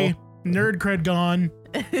 Sorry, nerd cred gone.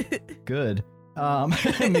 Good.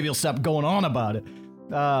 Maybe you'll stop going on about it.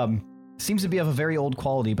 Seems to be of a very old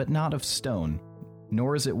quality, but not of stone,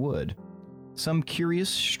 nor is it wood. Some curious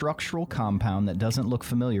structural compound that doesn't look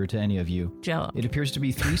familiar to any of you. Jello. It appears to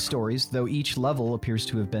be 3 stories, though each level appears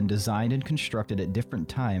to have been designed and constructed at different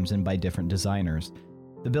times and by different designers.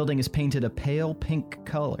 The building is painted a pale pink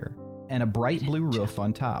color and a bright blue roof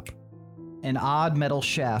on top. An odd metal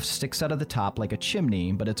shaft sticks out of the top like a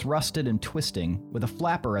chimney, but it's rusted and twisting, with a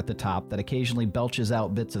flapper at the top that occasionally belches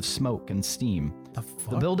out bits of smoke and steam.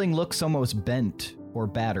 The building looks almost bent or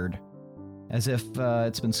battered, as if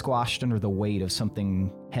it's been squashed under the weight of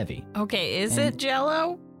something heavy. Okay, is And- it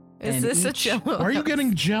Jello? Is and this a each- Jello? Why are you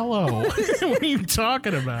getting Jello? What are you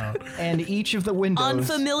talking about? And each of the windows...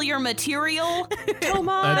 Unfamiliar material? Come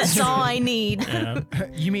on. That's all I need. Yeah.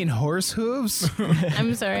 You mean horse hooves?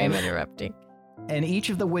 I'm sorry, I'm interrupting. And each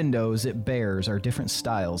of the windows it bears are different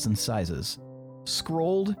styles and sizes.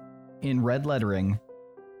 Scrolled in red lettering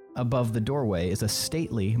above the doorway is a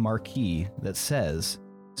stately marquee that says,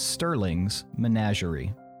 Sterling's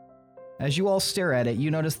Menagerie. As you all stare at it,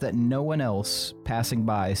 you notice that no one else passing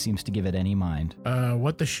by seems to give it any mind.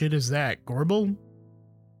 What the shit is that? Gorbel?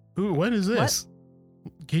 Who? What is this?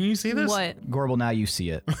 Can you see this? What? Gorbel, now you see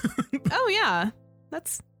it. Oh, yeah.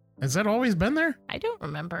 That's. Has that always been there? I don't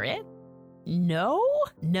remember it. No?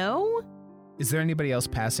 No? Is there anybody else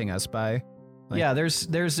passing us by? Like- Yeah, there's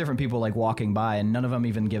different people like walking by, and none of them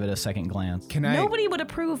even give it a second glance. Can I? Nobody would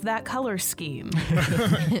approve that color scheme.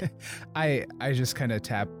 I just kind of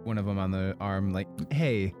tap one of them on the arm, like,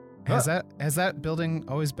 "Hey, has that building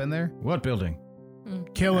always been there?" What building?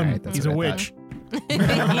 Kill him. Alright, that's He's a what I witch. He's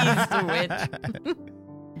the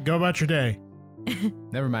witch. Go about your day.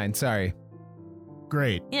 Never mind. Sorry.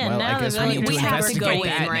 Great. Yeah, Well, I now guess that we need we to have to go investigate in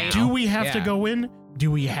that right now. Do we have to Yeah. go in? Do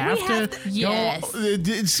we have have to? to- Yes. No,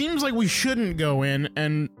 it seems like we shouldn't go in,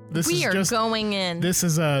 and this we is are just going in. this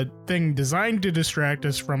is a thing designed to distract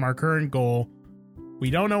us from our current goal. We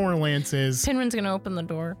don't know where Lance is. Pinwin's gonna open the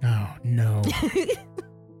door. Oh no.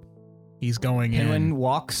 He's going Pinwin in.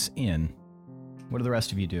 walks in. What do the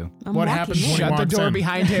rest of you do? I'm What walking happens in. when he Shut the walks door in.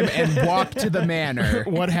 behind him and walk to the manor.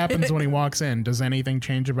 What happens when he walks in? Does anything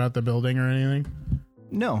change about the building or anything?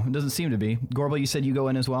 No, it doesn't seem to be. Gorbel, you said you go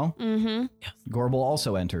in as well? Mm-hmm. Gorbel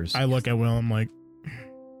also enters. I look at Will. I'm like,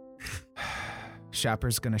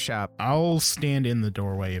 Shopper's gonna shop. I'll stand in the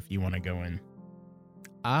doorway if you want to go in.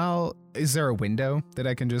 Is there a window that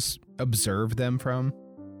I can just observe them from?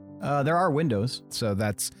 There are windows. So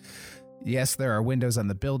that's, yes, there are windows on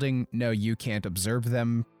the building. No, you can't observe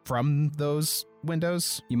them from those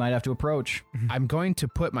windows. You might have to approach. I'm going to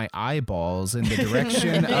put my eyeballs in the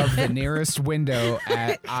direction of the nearest window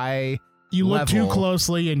at eye You look too level.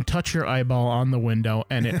 closely and touch your eyeball on the window,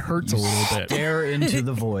 and it hurts a little bit. Stare into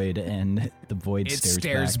the void, and the void It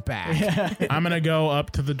stares stares back. I'm gonna go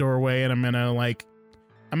up to the doorway, and I'm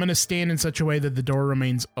gonna stand in such a way that the door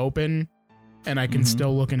remains open, and I can Mhm.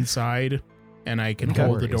 still look inside, and I can Okay.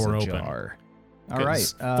 hold the Is door open. ajar. All right.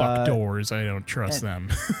 'Cause fuck doors. I don't trust them.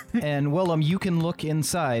 And Willem, you can look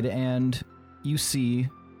inside and you see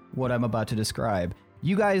what I'm about to describe.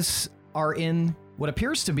 You guys are in what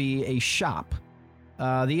appears to be a shop.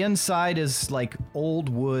 The inside is like old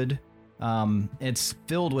wood. It's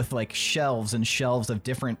filled with like shelves and shelves of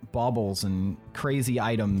different baubles and crazy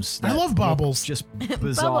items. I that love look baubles. Just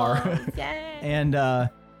bizarre. Bubbles, yay. And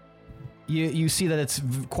you see that it's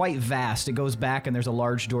quite vast. It goes back, and there's a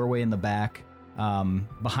large doorway in the back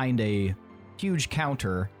behind a huge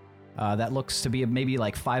counter that looks to be maybe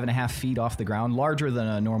like 5.5 feet off the ground, larger than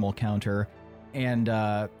a normal counter. And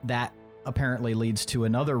that apparently leads to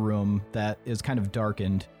another room that is kind of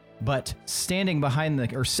darkened. But sitting behind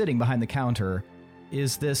the counter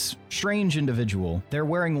is this strange individual. They're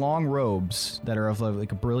wearing long robes that are of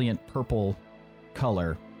like a brilliant purple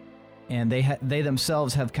color. And they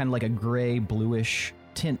themselves have kind of like a gray bluish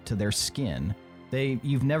tint to their skin.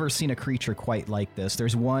 You've never seen a creature quite like this.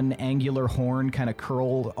 There's one angular horn kind of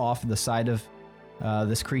curled off the side of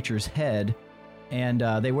this creature's head, and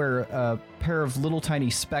they wear a pair of little tiny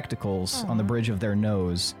spectacles on the bridge of their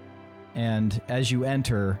nose. And as you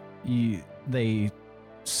enter, they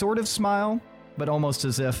sort of smile, but almost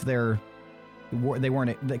as if they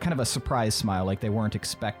weren't kind of a surprise smile, like they weren't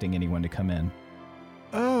expecting anyone to come in.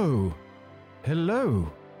 Oh,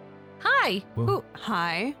 hello. Hi. Well-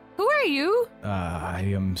 Hi. Who are you? I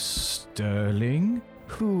am Sterling.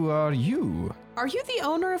 Who are you? Are you the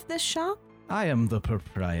owner of this shop? I am the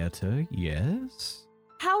proprietor, yes.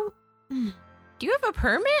 How? Do you have a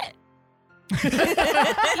permit?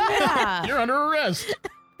 Yeah. You're under arrest.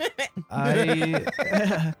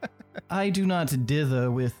 I do not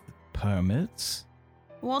dither with permits.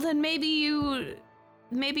 Well, then maybe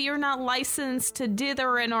you're not licensed to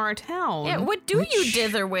dither in our town. Yeah, what do you Which-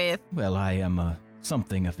 dither with? Well, I am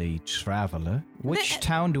something of a traveler. Which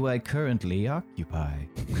town do I currently occupy?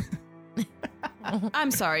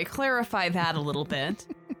 I'm sorry, clarify that a little bit.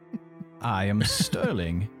 I am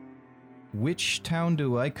Sterling. Which town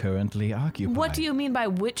do I currently occupy? What do you mean by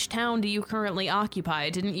which town do you currently occupy?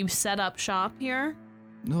 Didn't you set up shop here?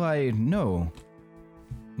 Why, no.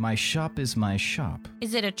 My shop is my shop.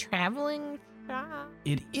 Is it a traveling shop?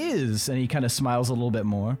 It is, and he kind of smiles a little bit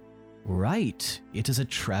more. Right, it is a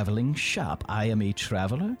traveling shop. I am a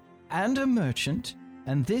traveler and a merchant,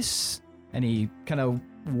 and this, and he kind of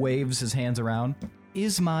waves his hands around,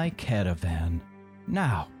 is my caravan.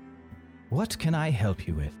 Now, what can I help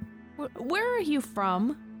you with? Where are you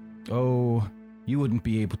from? Oh, you wouldn't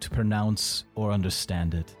be able to pronounce or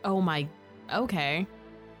understand it. Oh my. Okay.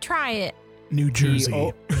 Try it. New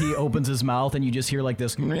Jersey. He opens his mouth, and you just hear like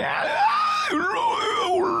this.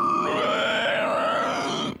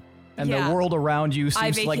 And Yeah. the world around you I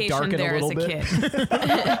seems to like vacationed darken there a little as a bit.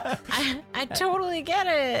 kid. I totally get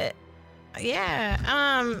it.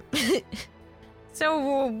 Yeah.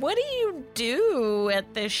 So what do you do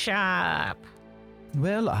at the shop?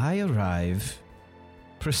 Well, I arrive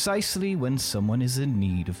precisely when someone is in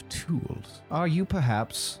need of tools. Are you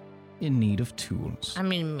perhaps in need of tools? I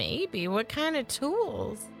mean, maybe. What kind of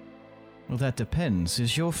tools? Well, that depends.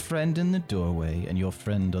 Is your friend in the doorway and your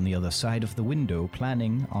friend on the other side of the window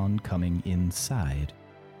planning on coming inside?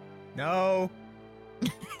 No.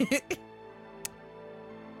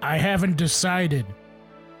 I haven't decided.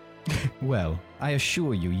 Well, I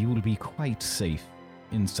assure you, you will be quite safe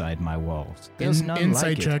inside my walls. There's none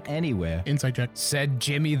Insight like check. it anywhere. Insight check. Said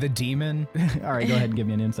Jimmy the Demon. All right, go ahead and give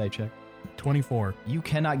me an insight check. 24. You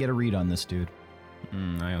cannot get a read on this dude.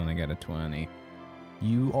 I only got a 20.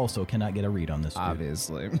 You also cannot get a read on this dude.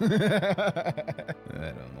 Obviously. I don't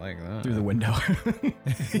like that. Through the window.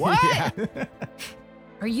 What? Yeah.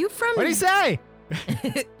 Are you from? What do you say?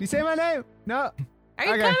 Do you say my name? No. Are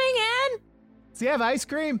you Okay. coming in? Does he have ice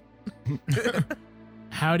cream?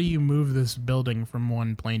 How do you move this building from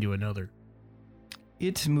one plane to another?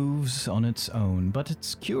 It moves on its own, but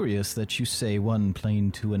it's curious that you say one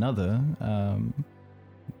plane to another.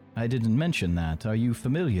 I didn't mention that. Are you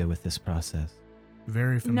familiar with this process?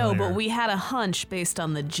 Very familiar. No, but we had a hunch based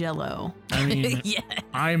on the jello. I mean, Yeah.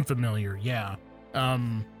 I'm familiar, yeah.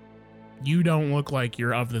 You don't look like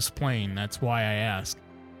you're of this plane. That's why I asked.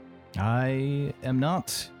 I am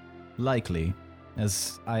not likely,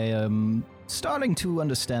 as I am starting to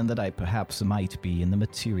understand that I perhaps might be in the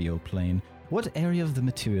material plane. What area of the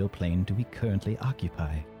material plane do we currently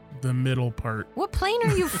occupy? The middle part. What plane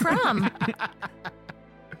are you from?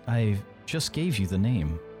 I just gave you the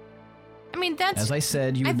name. I mean, that's. As I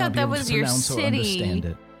said, you I would thought not be that able was to your pronounce or city. understand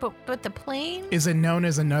it. But the plane? Is it known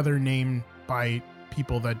as another name by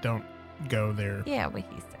people that don't go there? Yeah, what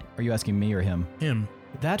he said. Are you asking me or him? Him.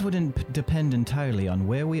 That would depend entirely on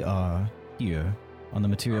where we are here on the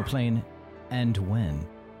material plane and when.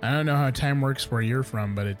 I don't know how time works where you're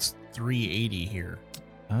from, but it's 380 here.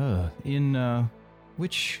 In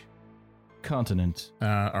which continent?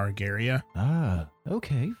 Argaria. Ah,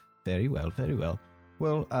 okay. Very well, very well.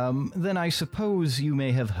 Well, then I suppose you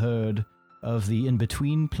may have heard of the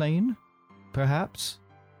in-between plane, perhaps?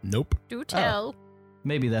 Nope. Do tell.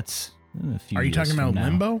 Maybe that's a few Are you years talking from about now.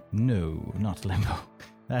 Limbo? No, not Limbo.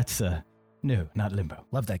 That's, no, not Limbo.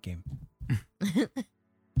 Love that game.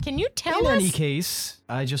 Can you tell In us? any case,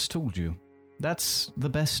 I just told you. That's the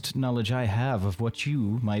best knowledge I have of what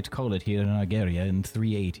you might call it here in Argaria in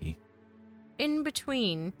 380. In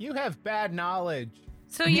between. You have bad knowledge.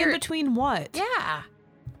 So In you're. between what? Yeah.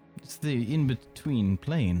 It's the in-between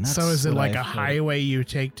plane. That's So is it what like I've a heard. highway you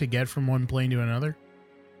take to get from one plane to another?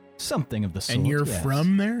 Something of the sort, And you're yes.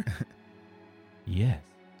 from there? Yes.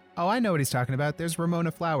 Oh, I know what he's talking about. There's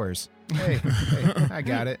Ramona Flowers. Hey, hey, I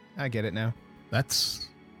got it. I get it now. That's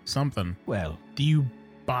something. Well, Do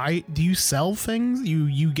you sell things?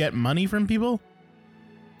 You get money from people?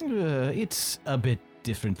 it's a bit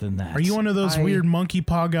different than that. Are you one of those I- weird monkey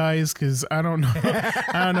paw guys? Because I don't know.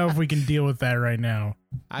 I don't know if we can deal with that right now.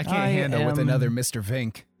 I can't I handle with am- another Mr.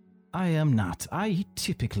 Vink. I am not. I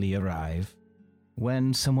typically arrive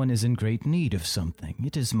when someone is in great need of something.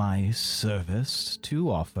 It is my service to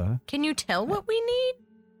offer. Can you tell what we need?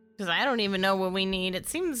 Because I don't even know what we need. It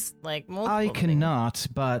seems like multiple I things. cannot,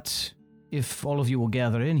 but if all of you will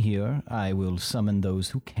gather in here, I will summon those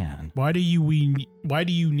who can, Why do you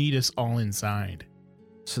need us all inside?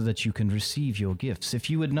 so that you can receive your gifts. If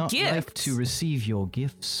you would not like Gifts? to receive your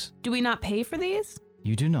gifts, Do we not pay for these?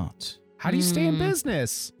 you do not. How do you stay in Mm.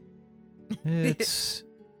 business? It's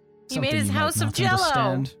He made something his you might house of not Jell-O.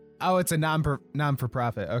 understand. Oh, it's a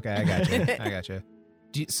non-for-profit. Okay, I got you. I got you.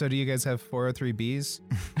 So do you guys have 403Bs?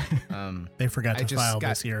 They forgot I to just file got-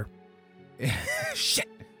 this year. Shit.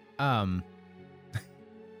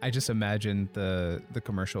 I just imagined the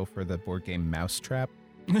commercial for the board game Mousetrap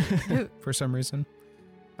for some reason.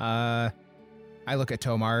 I look at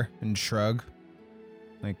Tomar and shrug.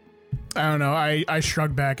 I don't know. I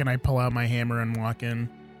shrug back and I pull out my hammer and walk in.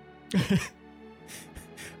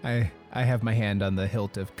 I have my hand on the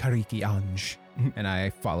hilt of Kariki Anj, and I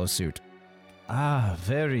follow suit. Ah,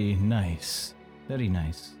 very nice. Very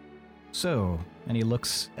nice. So, and he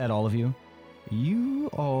looks at all of you. You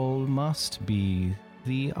all must be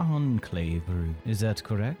the Enclave Room. Is that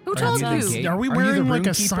correct? Who Are told you the you? gate? Are we Are you the wearing like a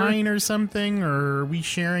roomkeeper? sign or something? Or are we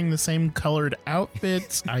sharing the same colored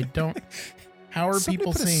outfits? I don't. How are Somebody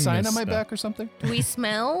people put seeing a sign this on my stuff? back or something? Do we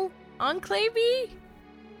smell Enclave?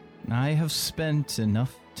 I have spent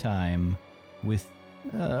enough time with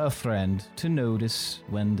a friend to notice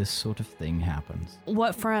when this sort of thing happens.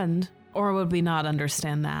 What friend? Or would we not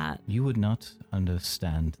understand that? You would not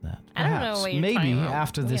understand that. I don't know Perhaps, what you're maybe talking about.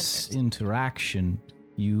 after We this understand. interaction,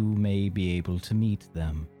 you may be able to meet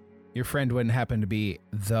them. Your friend wouldn't happen to be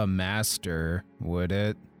the master, would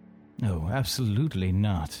it? No, absolutely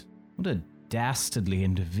not. What a dastardly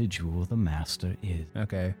individual the master is.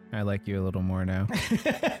 Okay, I like you a little more now.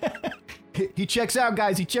 He checks out,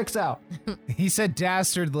 guys. He checks out. He said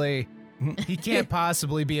dastardly. He can't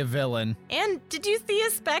possibly be a villain. And did you see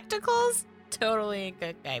his spectacles? Totally a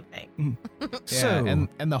good guy thing. So, Yeah,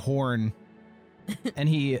 and the horn. and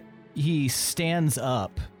he stands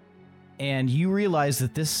up, and you realize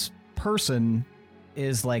that this person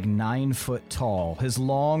is like 9 foot tall. His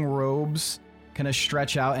long robes kind of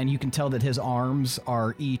stretch out, and you can tell that his arms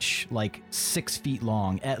are each like 6 feet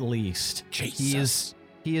long at least. He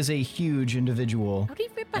is a huge individual. How do you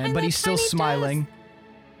fit behind But that he's still tiny smiling,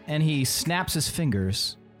 and he snaps his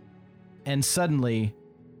fingers, and suddenly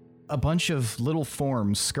a bunch of little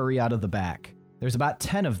forms scurry out of the back. There's about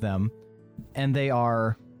 10 of them, and they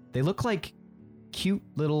look like cute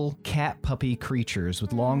little cat puppy creatures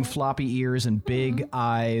with long floppy ears and big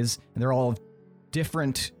eyes, and they're all of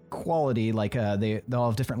different quality, like they all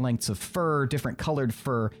have different lengths of fur, different colored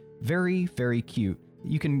fur. Very, very cute.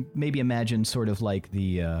 You can maybe imagine sort of like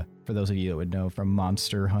the, for those of you that would know from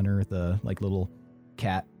Monster Hunter, the like little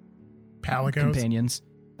cat Palicos. companions.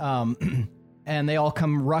 And and they all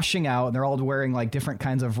come rushing out, and they're all wearing like different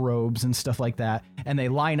kinds of robes and stuff like that, and they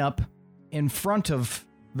line up in front of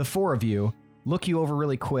the four of you, look you over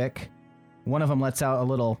really quick. One of them lets out a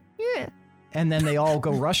little, yeah, and then they all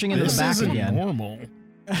go rushing into the back isn't again. normal.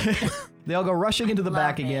 They all go rushing into the Love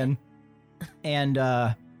back it. again, and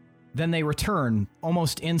then they return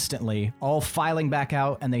almost instantly, all filing back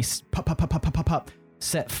out, and they pop,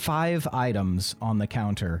 set 5 items on the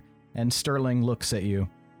counter, and Sterling looks at you.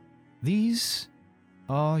 These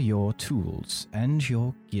are your tools and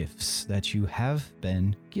your gifts that you have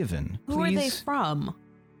been given. Who are they Please- from?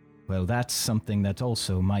 Well, that's something that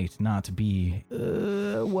also might not be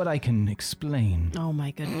what I can explain. Oh my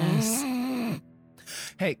goodness.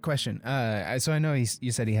 Hey, question. So I know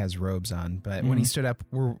you said he has robes on, but when he stood up,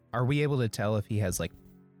 are we able to tell if he has like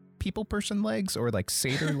people person legs or like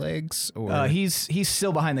satyr legs? Or He's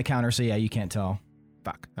still behind the counter, so yeah, you can't tell.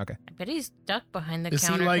 fuck. Okay. I bet he's stuck behind the Is he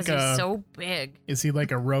counter like because a- he's so big. Is he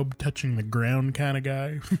like a robe touching the ground kind of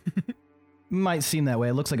guy? Might seem that way.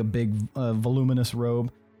 It looks like a big, voluminous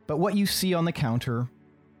robe. But what you see on the counter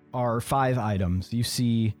are 5 items. You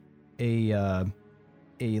see a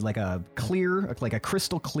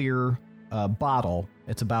crystal clear bottle.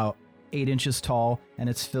 It's about 8 inches tall, and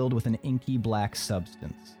it's filled with an inky black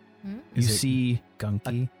substance. Hmm? You Is it see,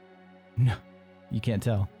 gunky? no, you can't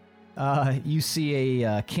tell. You see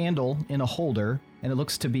a candle in a holder, and it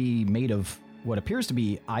looks to be made of what appears to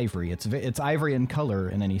be ivory. It's ivory in color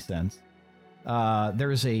in any sense.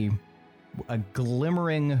 There's a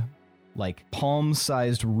glimmering, like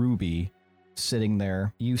palm-sized ruby sitting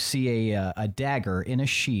there. You see a dagger in a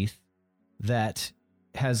sheath that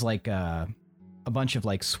has like a bunch of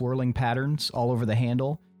like swirling patterns all over the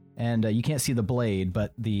handle, and you can't see the blade,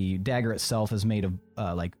 but the dagger itself is made of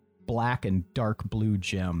like black and dark blue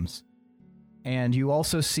gems. And you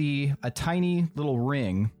also see a tiny little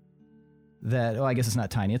ring that, I guess it's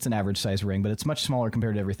not tiny, it's an average size ring, but it's much smaller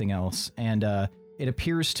compared to everything else. And it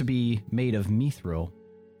appears to be made of mithril,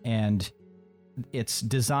 and its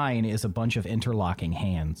design is a bunch of interlocking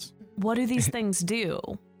hands. What do these things do?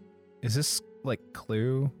 Is this like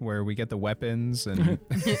Clue where we get the weapons and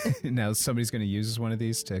now somebody's going to use one of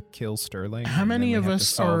these to kill Sterling? How and then many we of have to us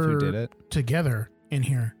solve who are did it? together in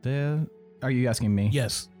here? Are you asking me?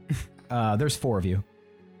 Yes, There's 4 of you.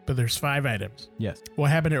 but there's 5 items. Yes. What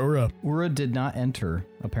happened to Ura? Ura did not enter,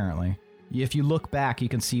 apparently. If you look back, you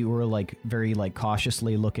can see Ura like very like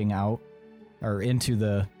cautiously looking out or into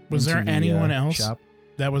the. Was into there the, anyone else shop.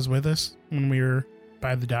 that was with us when we were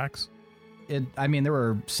by the docks? I mean, there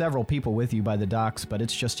were several people with you by the docks, but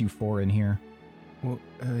it's just you 4 in here. Well,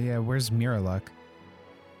 yeah, where's Miraluk?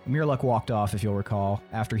 Miraluk walked off, if you'll recall,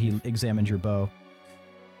 after he examined your bow.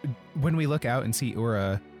 When we look out and see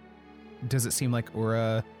Ura, does it seem like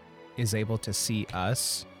Ura is able to see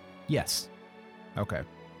us? Yes. Okay.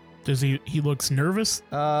 Does he looks nervous?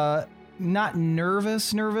 Not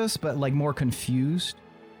nervous, but like more confused.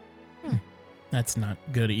 That's not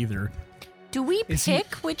good either. Do we Is he-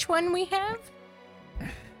 pick which one we have? Are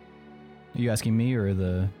you asking me or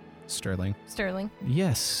the... Sterling. Sterling.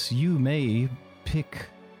 Yes, you may pick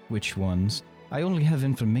which ones. I only have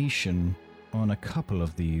information on a couple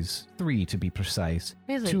of these. 3 to be precise.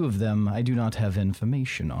 Really? 2 of them I do not have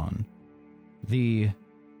information on. The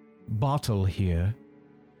bottle here,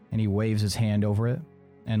 and he waves his hand over it,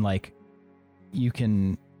 and like you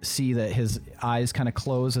can see that his eyes kind of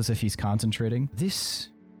close as if he's concentrating. This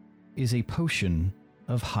is a potion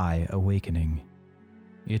of high awakening.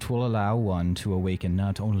 It will allow one to awaken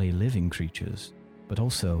not only living creatures, but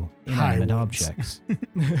also High inanimate ones. objects.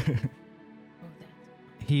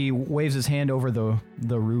 He waves his hand over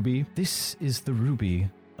the ruby. This is the ruby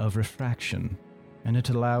of refraction, and it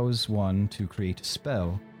allows one to create a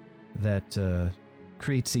spell that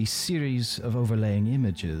creates a series of overlaying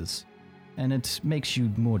images, and it makes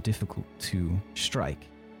you more difficult to strike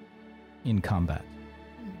in combat.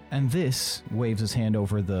 And this, waves his hand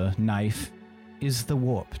over the knife, is the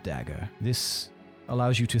warp dagger. This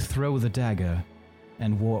allows you to throw the dagger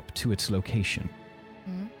and warp to its location.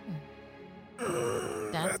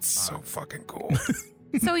 That's so fucking cool.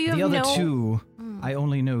 So you have The other no... 2, Hmm. I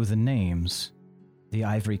only know the names. The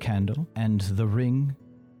ivory candle and the ring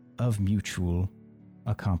of mutual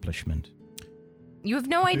accomplishment. You have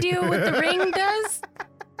no idea what the ring does?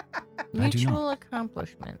 do not. Mutual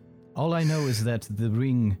accomplishment. All I know is that the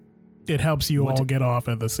ring... It helps you What- all get off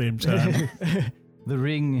at the same time. the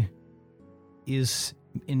ring is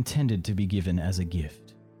intended to be given as a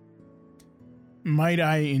gift. Might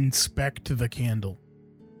I inspect the candle?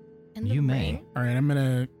 And the You may. ring? All right, I'm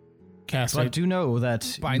gonna cast But it. do know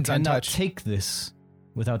that you Binds cannot untouched. take this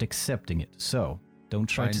without accepting it. So, Don't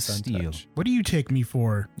try Fine to sun steal. touch. What do you take me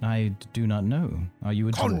for? I do not know. Are you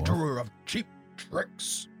a dwarf? Conjurer of cheap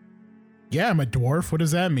tricks. Yeah, I'm a dwarf. What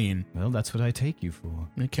does that mean? Well, that's what I take you for.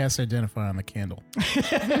 I cast Identify on the candle.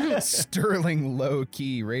 Sterling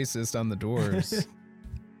low-key racist on the doors.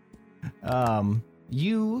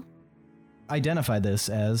 You identify this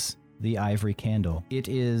as the ivory candle. It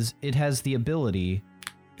has the ability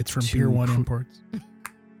It's from To Pier 1 cr- Imports.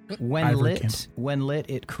 when Ivory lit, candle. when lit,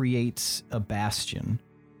 it creates a bastion.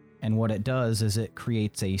 And what it does is it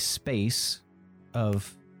creates a space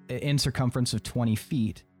in circumference of 20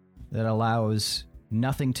 feet that allows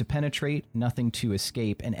nothing to penetrate, nothing to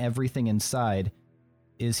escape, and everything inside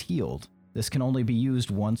is healed. This can only be used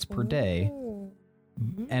once per day, Ooh.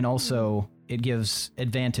 and also it gives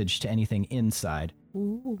advantage to anything inside.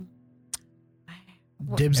 Ooh.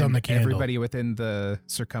 Dibs on And the candle. everybody within the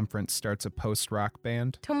circumference starts a post-rock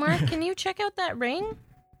band. Tomar, can you check out that ring?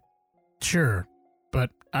 Sure, but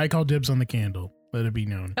I call dibs on the candle. Let it be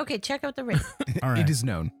known. Okay, check out the ring. All right. It is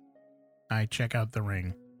known. I check out the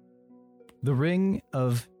ring. The ring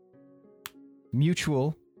of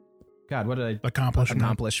mutual. God, what did I Accomplishment.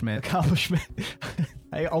 Accomplishment. accomplishment?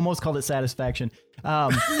 I almost called it satisfaction.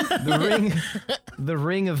 The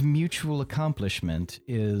ring of mutual accomplishment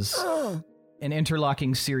is an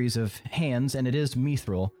interlocking series of hands, and it is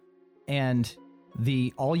mithril. And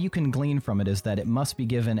all you can glean from it is that it must be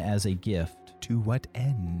given as a gift. To what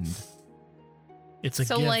end? It's a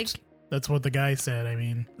So, gift. like- That's what the guy said. I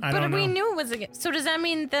mean, I but don't know. we knew it was a gift. So does that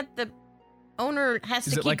mean that the owner has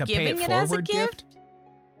Is to it keep like a pay giving it it as a forward gift?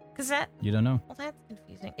 Because You don't know. that's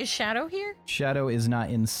confusing. Is Shadow here? Shadow is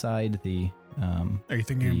not inside the. Are you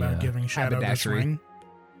thinking about giving Shadow this haberdashery. ring?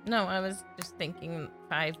 No, I was just thinking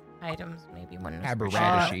 5 items, maybe one was for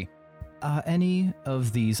Aberradish. Any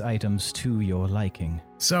of these items to your liking?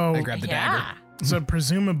 So, I grabbed the dagger. Yeah. so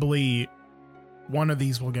presumably, one of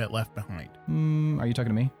these will get left behind. Are you talking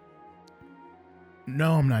to me?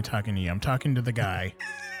 No, I'm not talking to you. I'm talking to the guy.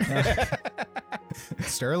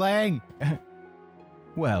 Sterling.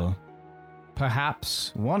 Well,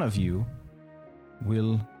 perhaps one of you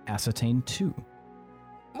will ascertain two.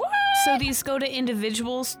 So these go to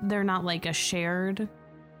individuals. They're not like a shared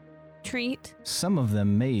treat. Some of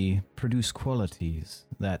them may produce qualities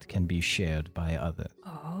that can be shared by others.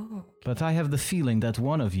 Oh. But I have the feeling that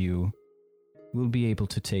one of you will be able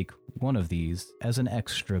to take one of these as an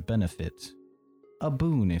extra benefit. A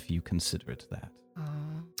boon, if you consider it that.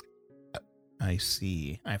 I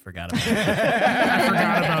see. I forgot about I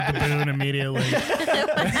forgot about the boon immediately.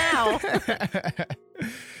 Wow.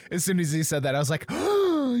 As soon as he said that, I was like,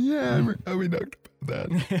 oh, yeah, we knocked about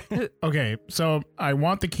that. Okay, so I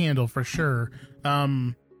want the candle for sure.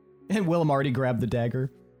 And Willem already grabbed the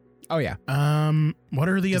dagger. Oh, yeah. What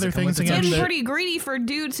are the Does other it come with things the again? Getting that- pretty greedy for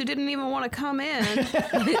dudes who didn't even want to come in.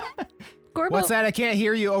 Gorbo, What's that? I can't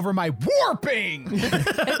hear you over my warping.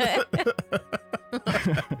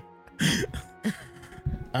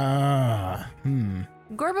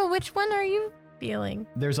 Gorbo, which one are you feeling?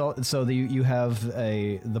 There's you have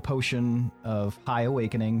the potion of high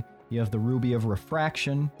awakening. You have the ruby of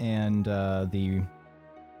refraction and the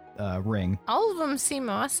ring. All of them seem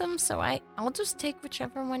awesome, so I'll just take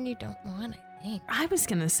whichever one you don't want, I think. I was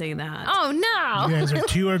gonna say that. Oh no! You guys are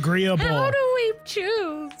too agreeable. How do we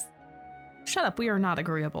choose? Shut up. We are not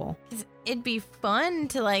agreeable. 'Cause it'd be fun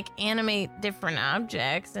to like animate different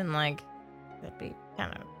objects and like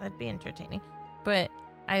that'd be entertaining. But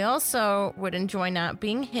I also would enjoy not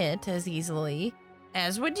being hit as easily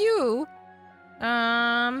as would you.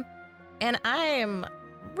 And I am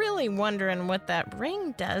really wondering what that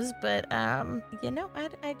ring does, but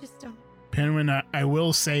I just don't. Penguin, I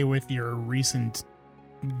will say with your recent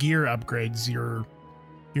gear upgrades, your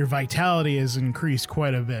vitality has increased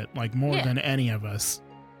quite a bit, like more Yeah. than any of us.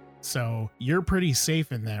 So you're pretty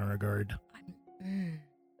safe in that regard.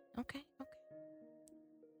 Okay.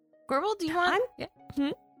 Gorble, do you want? Hmm?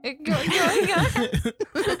 Go.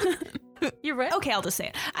 You're right. Okay, I'll just say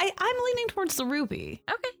it. I'm leaning towards the ruby.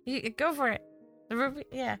 Okay, go for it. The ruby,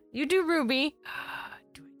 yeah. You do ruby.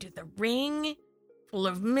 Do I do the ring full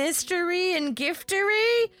of mystery and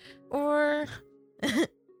giftery? Or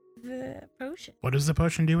the potion? What does the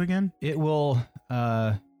potion do again? It will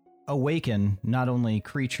awaken not only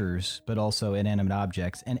creatures but also inanimate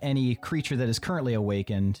objects, and any creature that is currently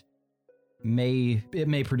awakened may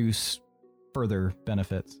produce further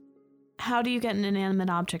benefits. How do you get an inanimate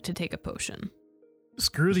object to take a potion?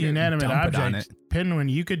 Screw the You inanimate dump it on object. Penguin,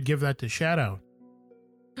 you could give that to Shadow.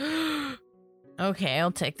 Okay,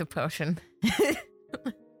 I'll take the potion.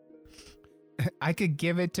 I could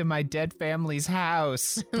give it to my dead family's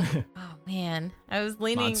house. Oh man, I was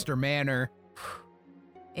leaning. Monster Manor.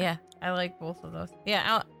 Yeah, I like both of those.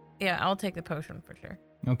 I'll take the potion for sure.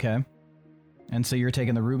 Okay. And so you're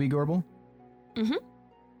taking the ruby, Gorbel? Mhm.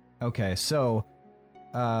 Okay, so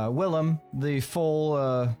Willem, the full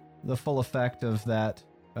effect of that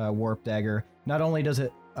warp dagger, not only does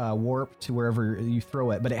it warp to wherever you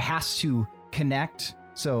throw it, but it has to connect.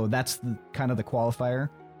 So that's kind of the qualifier.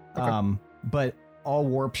 Okay. But all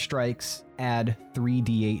warp strikes add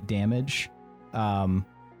 3d8 damage.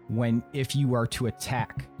 If you are to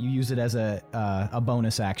attack, you use it as a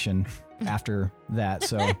bonus action after that.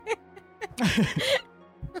 So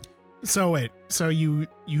So wait, so you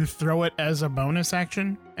throw it as a bonus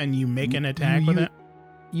action and you make an attack with it?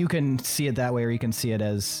 you can see it that way, or you can see it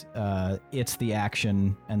as it's the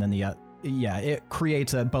action, and then it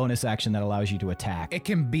creates a bonus action that allows you to attack. It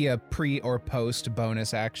can be a pre or post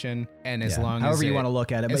bonus action, and as long as however you want to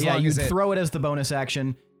look at it, but as yeah, long you as it- throw it as the bonus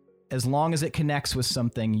action. As long as it connects with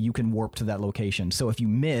something, you can warp to that location. So if you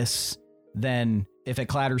miss, then if it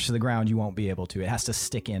clatters to the ground, you won't be able to. It has to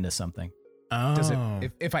stick into something. Oh. Does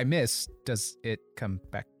it? If I miss, does it come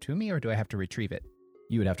back to me, or do I have to retrieve it?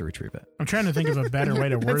 You would have to retrieve it. I'm trying to think of a better way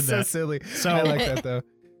to word That's so that. silly. So- I like that though.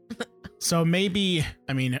 So maybe,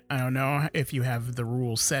 I mean, I don't know if you have the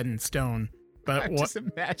rules set in stone, but I'm what? just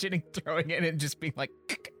imagining throwing it and just being like,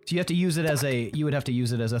 So you have to use it as you would have to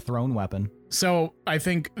use it as a thrown weapon. So I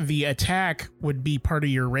think the attack would be part of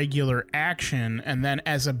your regular action, and then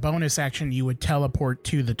as a bonus action, you would teleport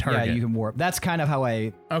to the target. Yeah, you can warp. That's kind of how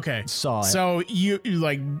I Okay. saw it. So you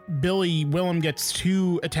like Billy Willem gets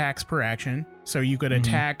 2 attacks per action. So you could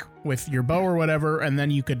attack with your bow or whatever, and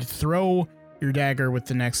then you could throw your dagger with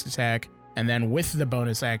the next attack, and then with the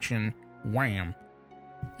bonus action, wham.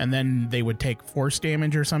 And then they would take force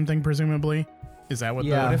damage or something, presumably. Is that what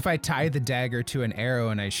Yeah. what if I tie the dagger to an arrow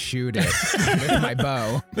and I shoot it with my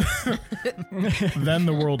bow? then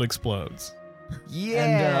the world explodes?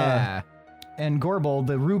 Yeah. And Gorbel,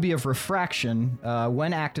 the Ruby of Refraction,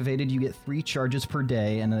 when activated, you get 3 charges per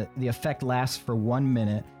day, and the effect lasts for 1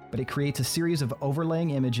 minute, but it creates a series of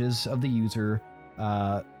overlaying images of the user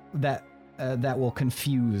that will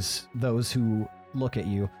confuse those who look at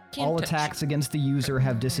you. Can't All touch. attacks against the user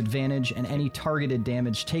have disadvantage, and any targeted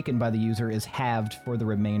damage taken by the user is halved for the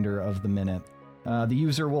remainder of the minute. The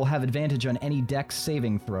user will have advantage on any dex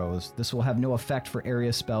saving throws. This will have no effect for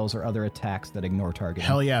area spells or other attacks that ignore targeting.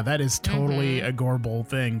 Hell yeah, that is totally a Gorbel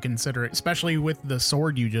thing, especially with the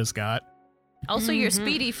sword you just got. Also, your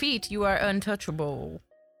speedy feet, you are untouchable.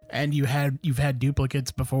 And you've had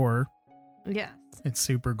duplicates before. Yes. It's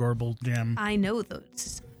super Gorbel gem. I know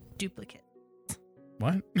those duplicates.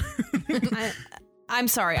 What? I'm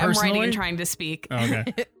sorry. I'm Personally? writing and trying to speak. Oh,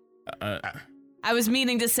 okay. I was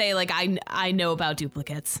meaning to say, like, I know about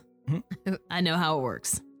duplicates. I know how it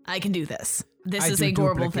works. I can do this. This is a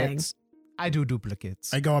Gorbel thing. I do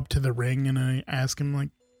duplicates. I go up to the ring and I ask him, like,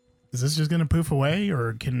 is this just gonna poof away,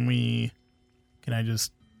 or can I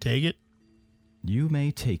just take it? You may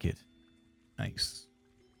take it. Nice.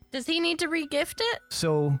 Does he need to regift it?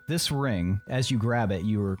 So this ring, as you grab it,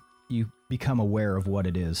 you become aware of what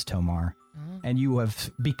it is, Tomar. And you have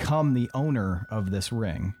become the owner of this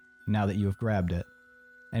ring now that you have grabbed it.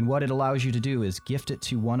 And what it allows you to do is gift it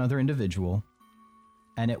to one other individual,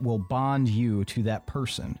 and it will bond you to that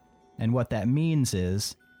person. And what that means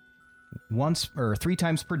is 3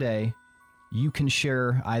 times per day, you can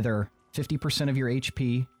share either 50% of your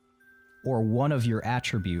HP or one of your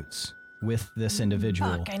attributes with this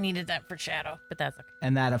individual. Fuck, I needed that for Shadow, but that's okay.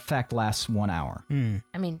 And that effect lasts 1 hour.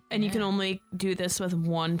 I mean, And you can only do this with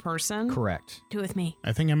one person. Correct. Do it with me.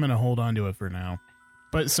 I think I'm gonna hold on to it for now.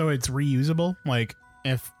 But so it's reusable? Like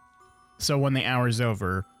so when the hour's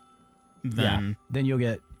over, then Then you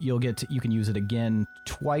can use it again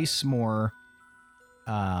twice more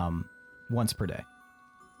once per day.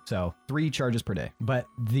 So 3 charges per day. But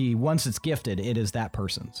once it's gifted, it is that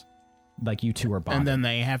person's. Like you two are bonded. and then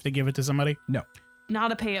they have to give it to somebody? No.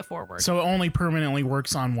 Not a pay it forward. So it only permanently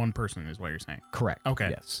works on one person is what you're saying. Correct. Okay.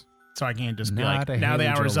 Yes. So I can't just be Not like, a now the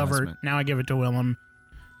Haley hour's Joel over, Osment. now I give it to Willem.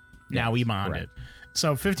 Now we bonded.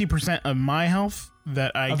 So 50% of my health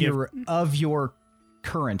that I give Of your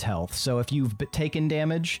current health. So if you've taken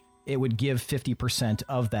damage, it would give 50%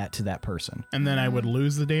 of that to that person. and then I would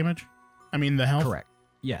lose the damage? I mean the health? Correct.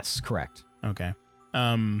 Yes, correct. Okay.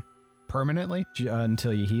 Permanently?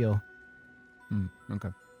 Until you heal. Okay.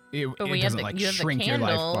 It But it we have doesn't the- like you have the shrink your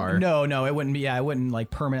life candle. bar. No, it wouldn't be. Yeah, it wouldn't like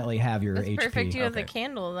permanently have your that's HP. perfect. You have the Okay.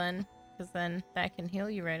 candle then, because then that can heal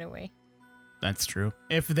you right away. That's true.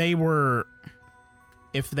 If they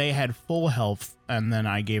had full health and then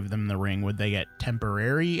I gave them the ring, would they get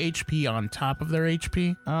temporary HP on top of their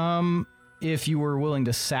HP? If you were willing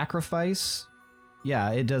to sacrifice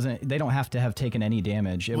Yeah, it doesn't. They don't have to have taken any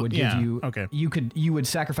damage. It would give yeah, you. okay. You would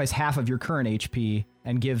sacrifice half of your current HP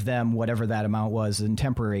and give them whatever that amount was in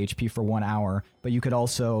temporary HP for 1 hour. But you could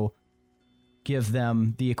also give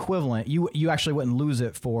them the equivalent. You actually wouldn't lose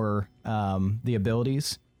it for the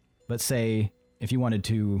abilities. But say if you wanted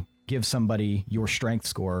to give somebody your strength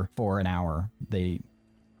score for an hour, they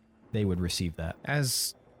would receive that.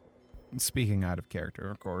 As speaking out of character,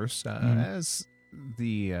 of course, as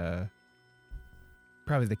the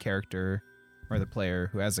probably the character or the player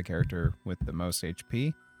who has a character with the most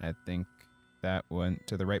HP, I think that went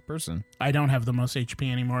to the right person. I don't have the most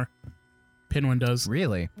HP anymore. Pinwin does.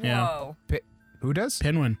 Really? Yeah. Whoa. Who does?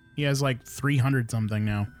 Pinwin. He has like 300 something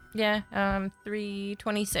now. Yeah,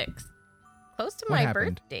 326. Close to What my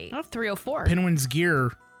happened? birthday. I have 304. Pinwin's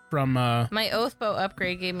gear from My oath bow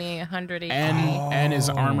upgrade gave me 100 HP. and his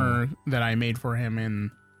Oh. armor that I made for him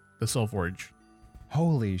in the Soulforge.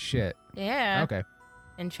 Holy shit. Yeah. Okay.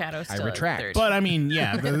 And Shadow I still at retract. 30. But I mean,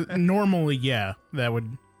 yeah, normally, yeah, that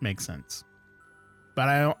would make sense. But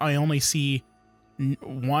I only see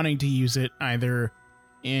wanting to use it either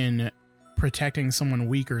in protecting someone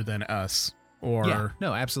weaker than us, or Yeah.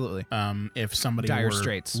 No, absolutely. if somebody Dire were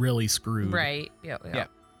straits. really screwed, Right. Yep.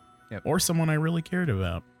 Yeah. or someone I really cared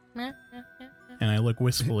about, Yeah, yeah, yeah. and I look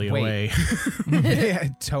wistfully Wait. away. Yeah,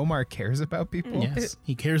 Tomar cares about people? Yes,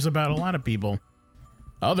 he cares about a lot of people.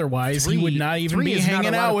 Otherwise, he would Three- not even three be is not a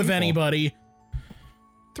hanging lot out of with people. anybody.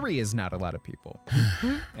 3 is not a lot of people.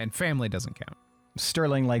 And family doesn't count.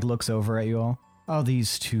 Sterling looks over at you all. Are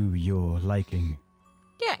these two your liking?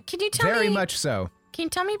 Yeah. Can you tell Very me? much so. Can you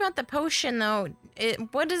tell me about the potion though?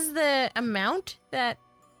 What is the amount that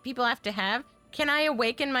people have to have? Can I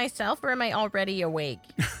awaken myself, or am I already awake?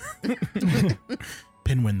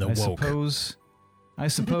 Pinwin the I woke.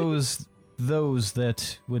 suppose those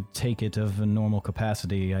that would take it of a normal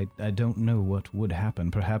capacity, I don't know what would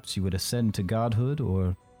happen. Perhaps you would ascend to godhood,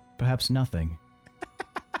 or perhaps nothing.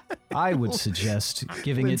 I would suggest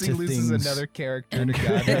giving Lindsay it to loses things another character and, to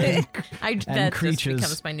God. and That just creatures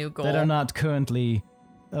becomes my new goal. that are not currently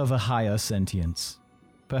of a higher sentience.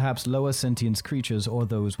 Perhaps lower sentience creatures or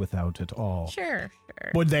those without it all. Sure.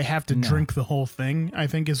 Would they have to No. drink the whole thing? I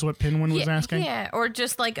think is what Pinwin was yeah, asking. Yeah, or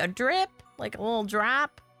just like a drip, like a little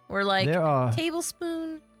drop, or like There are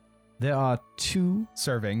tablespoon. 2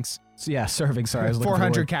 Servings. serving. Sorry, I was looking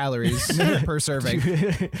 400 calories per serving. 2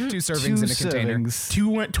 servings in a container. servings.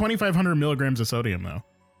 2,500 milligrams of sodium, though.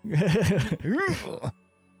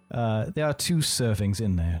 There are 2 servings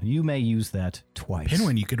in there. You may use that twice.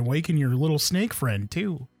 Pinwin, you could awaken your little snake friend,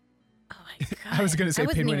 too. Oh my god! I was going to say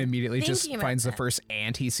wasn't Pinwin even immediately just thinking about finds the that. first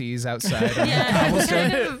ant he sees outside on Yeah,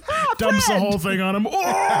 cobblestone. Dumps the whole thing on him.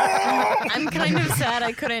 Oh! I'm kind of sad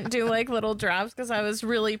I couldn't do like little drops because I was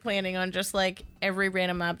really planning on just like every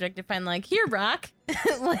random object to find like here rock,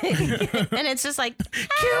 like, and it's just like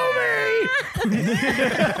Kill me!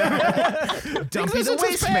 Dumpy the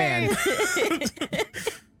waste man.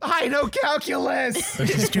 I know calculus.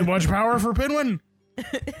 This is too much power for Pinwin.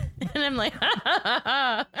 and I'm like ha ha ha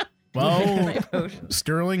ha. Well, Potion.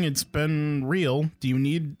 Sterling, it's been real. Do you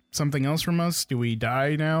need something else from us? Do we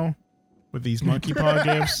die now with these monkey paw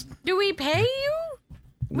gifts? Do we pay you?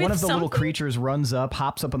 One With of the little something? creatures runs up,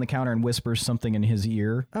 hops up on the counter, and whispers something in his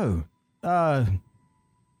ear. Oh,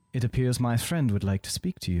 it appears my friend would like to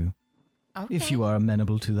speak to you. Okay. If you are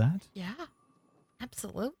amenable to that. Yeah,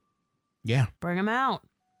 absolutely. Yeah. Bring him out.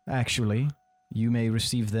 Actually, you may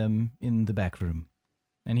receive them in the back room.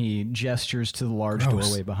 And he gestures to the large Gross.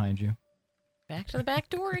 doorway behind you. Back to the back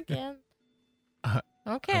door again. Are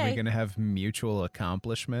Okay, we going to have mutual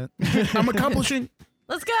accomplishment? I'm accomplishing.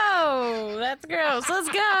 let's go. That's gross. Let's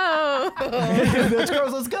go. That's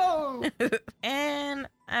gross, let's go! And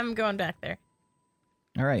I'm going back there.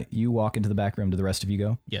 All right, you walk into the back room. Do the rest of you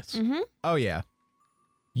go? Yes. Mm-hmm. Oh, yeah.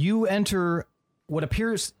 You enter what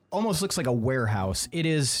appears almost looks like a warehouse. It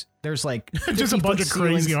is, there's like Just a 50-foot bunch of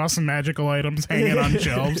crazy, ceilings. awesome magical items hanging on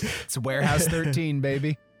shelves. It's Warehouse 13,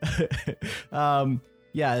 baby.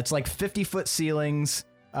 Yeah, it's like 50-foot ceilings.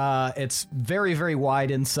 It's very, very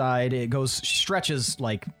wide inside. It stretches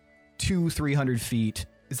like 200-300 feet.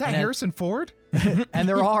 Is that And- Harrison Ford? And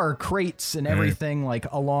there are crates and everything like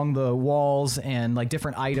along the walls and like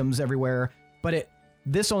different items everywhere. But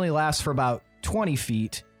this only lasts for about 20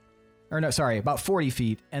 feet. Or no, sorry, about 40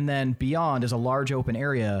 feet. And then beyond is a large open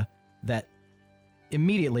area that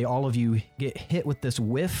immediately all of you get hit with this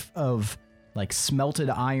whiff of like smelted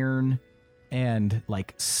iron and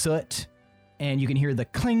like soot. And you can hear the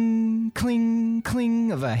cling, cling,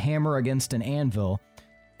 cling of a hammer against an anvil.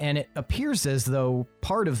 And it appears as though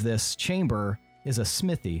part of this chamber is a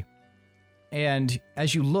smithy. And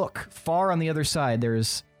as you look far on the other side,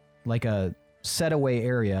 there's like a set-away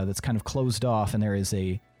area that's kind of closed off, and there is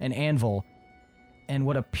an anvil and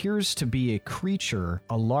what appears to be a creature,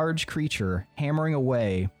 a large creature, hammering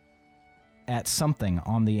away at something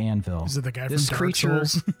on the anvil. Is it the guy This from Dark creature-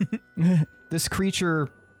 Souls? This creature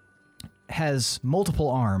has multiple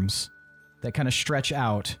arms that kind of stretch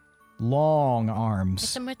out, long arms.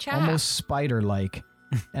 It's a macha. Almost spider-like,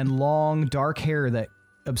 and long dark hair that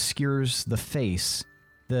obscures the face.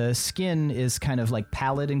 The skin is kind of like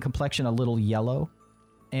pallid in complexion, a little yellow,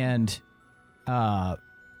 and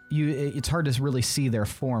it's hard to really see their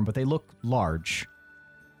form, but they look large,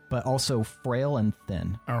 but also frail and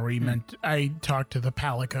thin. Are we meant? I talked to the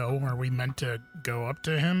Palico. Are we meant to go up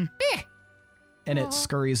to him? And it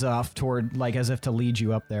scurries off toward, like, as if to lead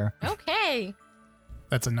you up there. Okay.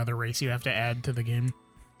 That's another race you have to add to the game.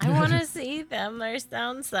 I want to see them. They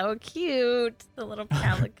sound so cute. The little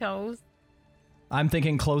calicos. I'm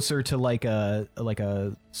thinking closer to like a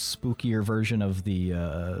spookier version of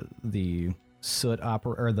the soot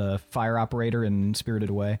or the fire operator in Spirited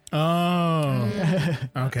Away. Oh,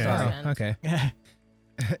 okay. Sorry. Oh, okay.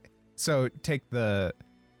 So take the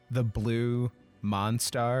blue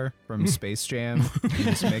Monstar from Space Jam and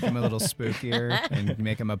just make him a little spookier and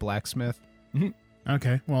make him a blacksmith.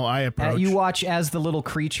 Okay. Well, I approach. You watch as the little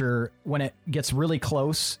creature, when it gets really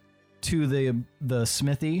close to the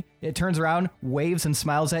smithy, it turns around, waves and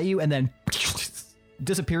smiles at you, and then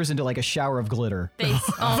disappears into like a shower of glitter. They,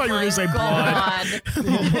 thought you were gonna say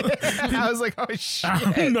I was like, oh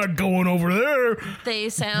shit. I'm not going over there. They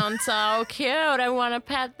sound so cute. I want to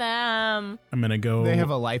pet them. I'm gonna go. They have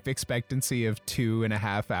a life expectancy of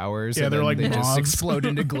 2.5 hours. Yeah, and they're then like they just moths. explode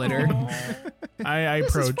into glitter. I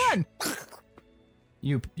This is approach. fun.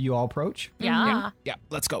 You all approach. Yeah. Yeah,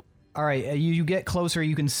 let's go. All right, you get closer.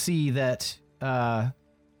 You can see that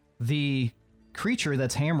the creature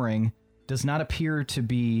that's hammering does not appear to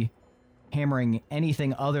be hammering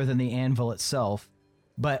anything other than the anvil itself.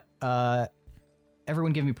 But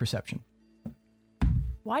everyone, give me perception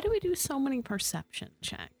Why do we do so many perception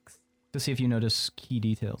checks? to see if you notice key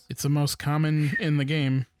details. It's the most common in the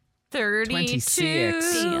game. 32.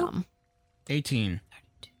 26. Damn. 18.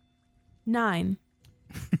 9.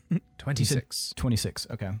 26. 26.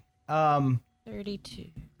 Okay. 32.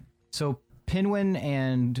 So Pinwin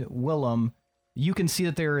and Willem, you can see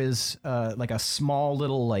that there is like a small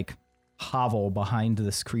little like hovel behind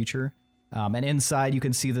this creature, and inside you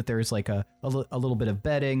can see that there's like a little bit of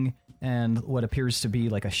bedding and what appears to be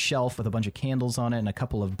like a shelf with a bunch of candles on it and a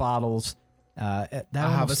couple of bottles. That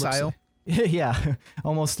almost looks Havasile? yeah,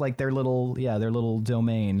 almost like their little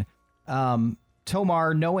domain.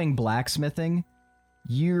 Tomar, knowing blacksmithing,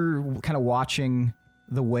 you're kind of watching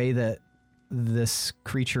the way that this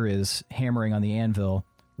creature is hammering on the anvil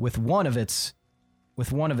with one of its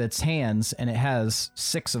hands, and it has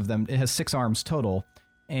 6 of them. It has 6 arms total,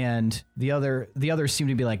 and the others seem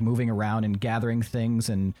to be like moving around and gathering things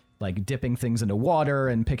and like dipping things into water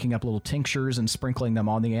and picking up little tinctures and sprinkling them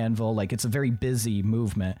on the anvil. Like, it's a very busy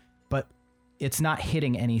movement, but it's not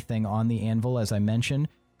hitting anything on the anvil, as I mentioned.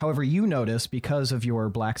 However, you notice, because of your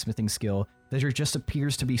blacksmithing skill, that there just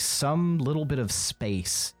appears to be some little bit of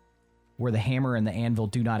space where the hammer and the anvil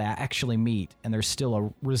do not actually meet, and there's still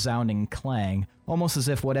a resounding clang, almost as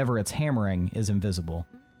if whatever it's hammering is invisible.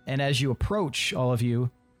 And as you approach, all of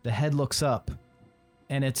you, the head looks up,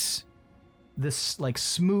 and it's this like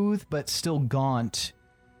smooth but still gaunt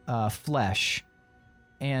flesh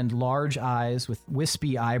and large eyes with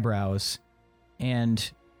wispy eyebrows,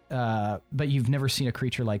 and but you've never seen a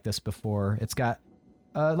creature like this before. It's got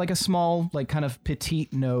like a small, like kind of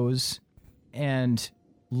petite nose and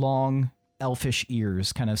long elfish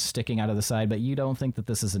ears kind of sticking out of the side, but you don't think that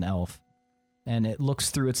this is an elf. And it looks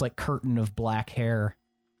through its like curtain of black hair.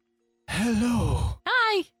 Hello.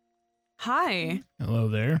 Hi. Hi. Hello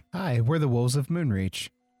there. Hi, we're the Wolves of Moonreach.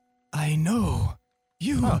 I know.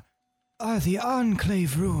 You are the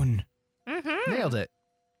Enclave Rune. Mm-hmm. Nailed it.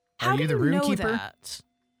 How Are do you the you know Runekeeper? that?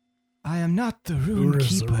 I am not the Who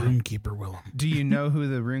is the Runekeeper. Runekeeper, Willem? Do you know who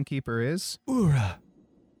the Runekeeper is? Ura.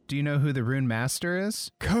 Do you know who the Rune Master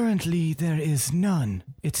is? Currently there is none.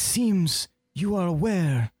 It seems you are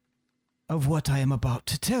aware of what I am about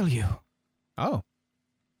to tell you. Oh.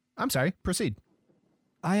 I'm sorry. Proceed.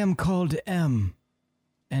 I am called M,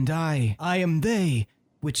 and I am they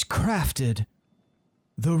which crafted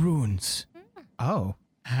the runes. Oh.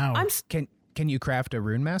 How? Can you craft a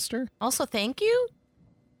Rune Master? Also, thank you.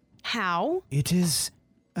 How? It is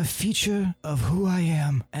a feature of who I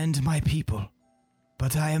am and my people.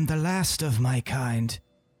 But I am the last of my kind,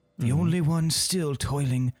 the only one still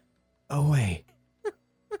toiling away.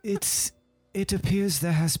 It's It appears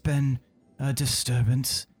there has been a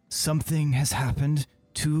disturbance. Something has happened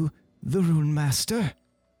to the Rune Master,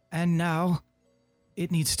 and now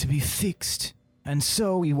it needs to be fixed. And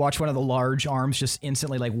so you watch one of the large arms just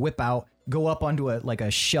instantly like whip out, go up onto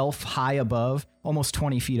a shelf high above, almost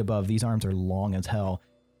 20 feet above. These arms are long as hell,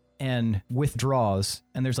 and withdraws,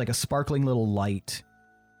 and there's like a sparkling little light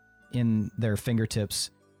in their fingertips,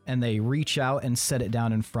 and they reach out and set it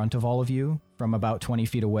down in front of all of you from about 20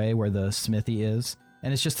 feet away where the smithy is.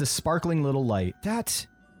 And it's just this sparkling little light. That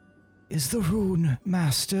is the Rune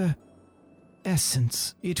Master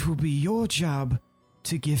essence. It will be your job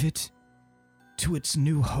to give it to its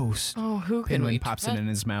new host. Oh, who can we Pinwin pops it in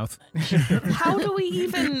his mouth. How do we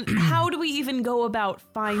even go about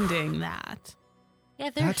finding that? Yeah,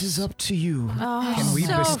 That is up to you. Can we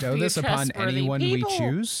So bestow few this upon trustworthy anyone people. we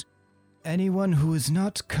choose? Anyone who is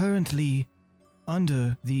not currently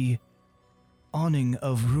under the awning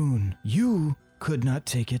of Rune. You could not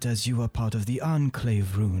take it as you are part of the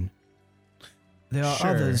Enclave Rune. There are Sure.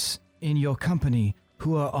 others in your company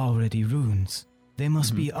who are already Runes. They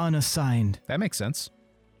must be unassigned. That makes sense.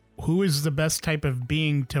 Who is the best type of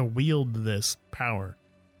being to wield this power?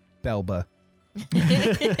 Belba.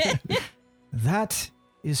 That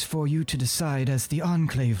is for you to decide as the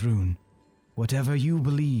Enclave Rune. Whatever you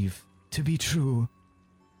believe to be true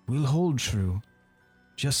will hold true.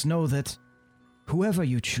 Just know that whoever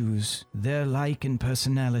you choose, their like and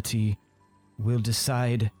personality will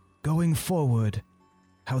decide going forward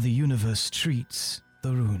how the universe treats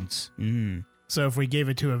the runes. So if we gave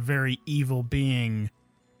it to a very evil being,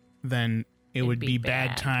 then it It'd would be be bad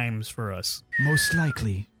bad. times for us. Most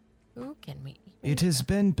likely. Who can we? It has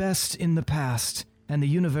been best in the past, and the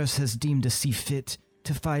universe has deemed to see fit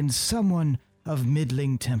to find someone of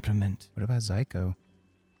middling temperament. What about Zyko?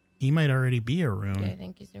 He might already be a I rune.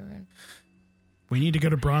 think he's a rune. We need to go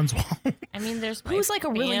to Bronze Wall. I mean, there's my Who's like a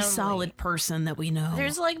really family. solid person that we know?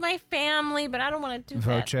 There's like my family, but I don't want to do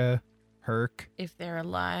that Vocha, Herc. if they're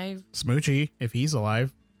alive. Smoochie, if he's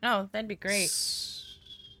alive. Oh, that'd be great.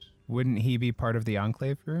 Wouldn't he be part of the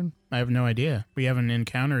Enclave rune? I have no idea. We haven't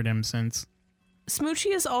encountered him since.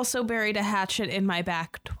 Smoochie has also buried a hatchet in my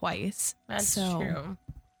back twice. That's So- true.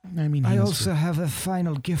 I mean, I he's also have a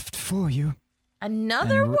final gift for you.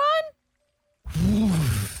 Another And one?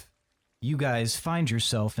 You guys find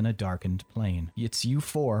yourself in a darkened plane. It's you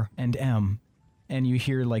four and M, and you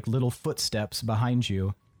hear like little footsteps behind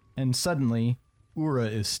you, and suddenly Ura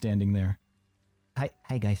is standing there.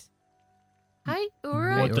 Hi guys. Hi,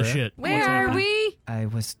 Ura. What the shit? Where What's are happening? we? I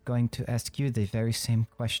was going to ask you the very same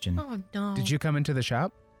question. Oh no. Did you come into the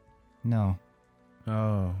shop? No.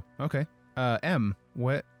 Oh, okay. M,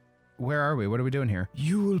 where are we? What are we doing here?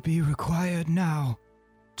 You will be required now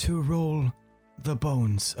to roll the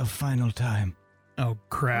bones of final time. Oh,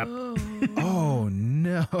 crap. Oh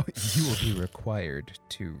no, you will be required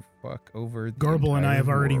to fuck over the Garble and I entire have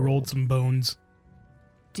already world. rolled some bones.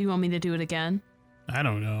 Do you want me to do it again? I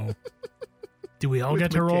don't know. Do we all With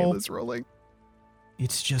get to roll? Michaela's rolling.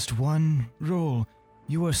 It's just one roll.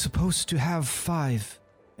 You were supposed to have 5.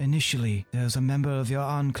 Initially, there's a member of your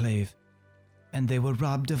enclave, and they were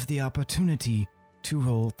robbed of the opportunity to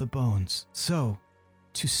roll the bones. So,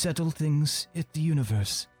 to settle things in the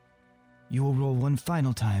universe, you will roll one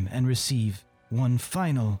final time and receive one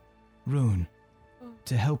final rune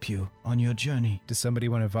to help you on your journey. Does somebody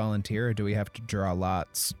want to volunteer, or do we have to draw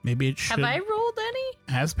lots? Maybe it should. Have I rolled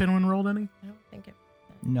any? Has Pinwin rolled any? I don't think it.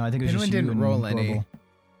 No, I think it was Pinwin just you didn't and roll any. Gorbel.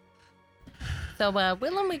 So,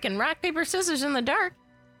 Willem, we can rock, paper, scissors in the dark.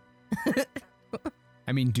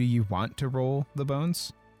 I mean, do you want to roll the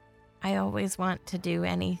bones? I always want to do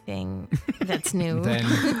anything that's new.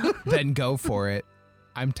 Then go for it.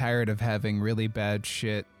 I'm tired of having really bad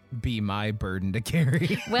shit be my burden to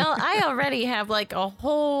carry. Well, I already have like a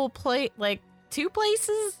whole plate, like 2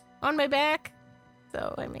 places on my back.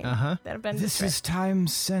 So, I mean, Uh-huh. that have been This is time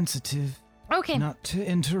sensitive. okay. Not to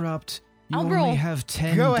interrupt. You I'll only roll. have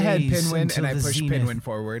 10 Go days ahead, Pinwin, until and I the push zenith. Pinwin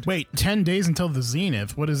forward. Wait, 10 days until the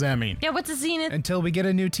zenith. What does that mean? Yeah, what's a zenith? Until we get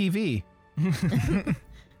a new TV.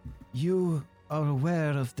 You are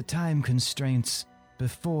aware of the time constraints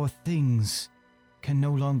before things can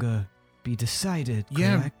no longer be decided,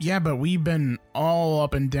 correct? Yeah, but we've been all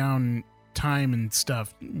up and down time and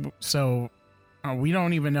stuff. So we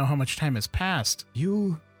don't even know how much time has passed.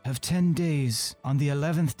 You have 10 days. On the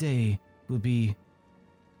 11th day will be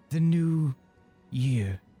the new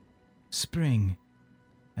year, spring,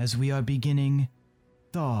 as we are beginning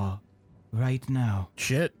thaw right now.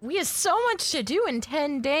 Shit. We have so much to do in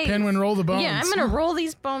 10 days. Pinwin, roll the bones. Yeah, I'm going to roll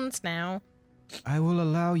these bones now. I will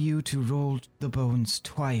allow you to roll the bones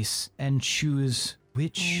twice and choose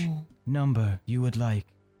which number you would like.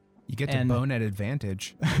 You get to And- bone at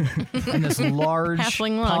advantage. And this large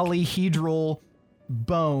Halfling luck. polyhedral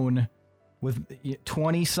bone with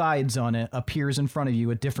 20 sides on it appears in front of you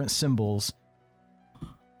with different symbols.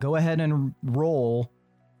 Go ahead and roll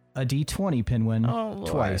a d20, Pinwin, Oh, Lord.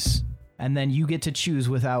 twice. And then you get to choose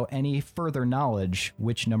without any further knowledge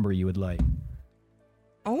which number you would like.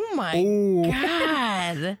 Oh my Oh.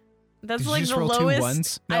 god. That's Did you like just the roll lowest. 2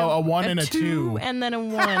 ones? No, a 1 and a 2. And then a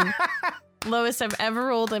 1. Lowest I've ever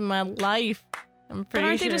rolled in my life. I'm But pretty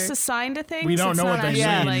aren't sure. they just assigned to things? We don't It's know not what they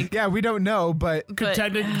actually, mean. Like, Yeah, we don't know, but But-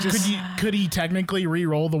 Could he technically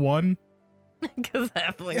re-roll the 1? Because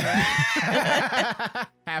halfling.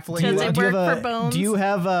 halfling Does luck. it work for bones? Do you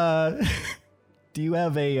have a do you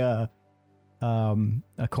have a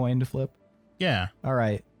coin to flip? Yeah. All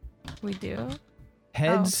right. We do.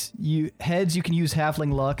 Heads you can use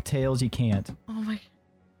halfling luck, tails you can't. Oh my.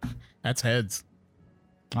 That's heads.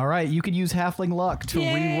 All right, you can use halfling luck to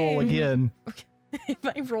Yay. re-roll again. If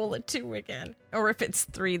I roll a 2 again, or if it's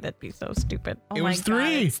 3, that'd be so stupid. Oh It my was God,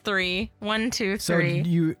 3. It's 3. 1, 2, So 3.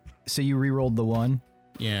 you re-rolled the 1.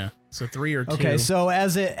 Yeah. So 3 or 2. Okay, so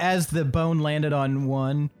as the bone landed on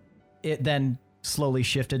 1, it then slowly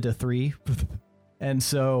shifted to 3. And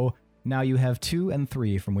so now you have 2 and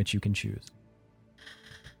 3 from which you can choose.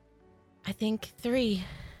 I think 3.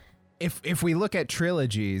 If we look at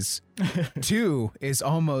trilogies, 2 is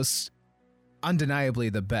almost undeniably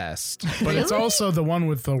the best. But it's Really? also the one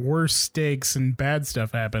with the worst stakes and bad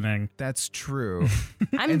stuff happening. That's true.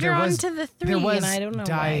 I'm And there drawn was- to the 3, There was and I don't know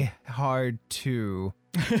Die why. Hard 2,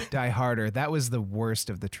 Die Harder. That was the worst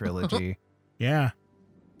of the trilogy. Yeah.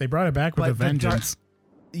 They brought it back with But a the dark- vengeance.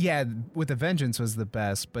 Yeah, with a Vengeance was the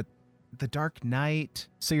best, but The Dark Knight.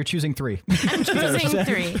 So you're choosing 3. I'm choosing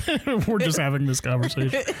 3. We're just having this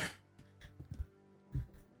conversation.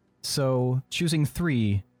 So choosing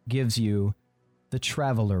 3 gives you the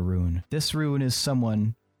Traveler rune. This rune is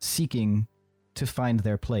someone seeking to find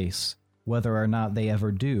their place. Whether or not they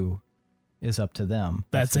ever do is up to them.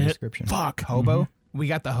 That's the it? description. Fuck. Hobo. We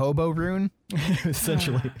got the Hobo rune.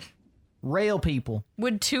 Essentially. Rail people.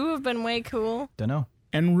 Would 2 have been way cool? Dunno.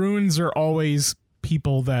 And runes are always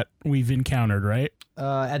people that we've encountered, right?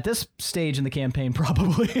 At this stage in the campaign,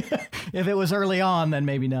 probably. If it was early on, then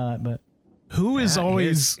maybe not, but Who is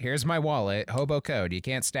always... Here's my wallet. Hobo code. You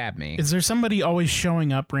can't stab me. Is there somebody always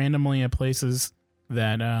showing up randomly at places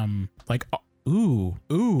that, like, ooh.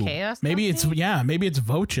 Chaos Maybe it's, Company? yeah, maybe it's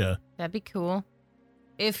Vocha. That'd be cool.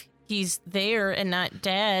 If he's there and not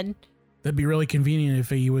dead, That'd be really convenient if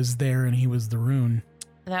he was there and he was the rune.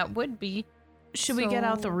 that would be. should we get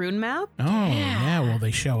out the rune map? Oh, yeah, well,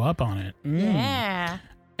 they show up on it. Mm. Yeah.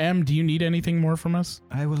 Em, do you need anything more from us?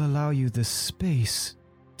 I will allow you the space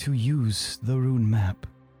to use the rune map.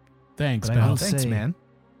 Thanks, But I pal. will Thanks, say- man.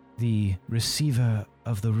 The receiver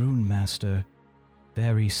of the rune master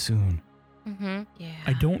very soon. Mm-hmm. Yeah.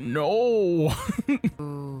 I don't know.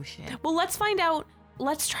 Oh shit. Well, let's find out.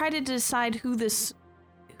 Let's try to decide who this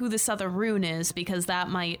other rune is, because that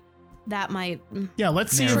might. Yeah,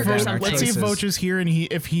 let's see if Narrow down our let's see if choices. Vocha's here and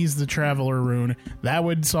if he's the traveler rune. That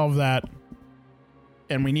would solve that.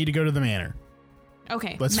 And we need to go to the manor.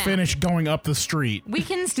 Okay. Let's map. finish going up the street. We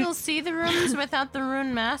can still see the runes without the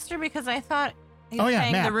rune master, because I thought he Oh, was yeah,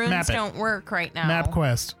 saying map- the runes map it. don't work right now. Map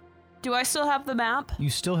quest. Do I still have the map? You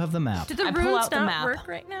still have the map. Do the I pull runes out the not map. work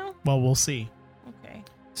right now? Well, we'll see. Okay.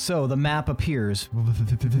 So the map appears,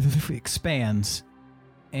 expands,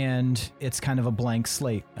 and it's kind of a blank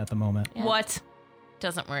slate at the moment. Yeah. What?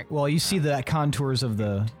 Doesn't work. Well, you see the contours of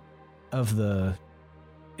the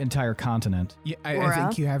entire continent. Yeah, I Aura?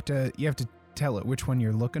 think you have to tell it which one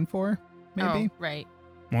you're looking for. Maybe. Oh, right.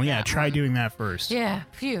 Well, yeah, That try one. doing that first. Yeah.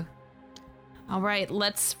 Phew. All right.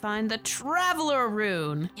 Let's find the traveler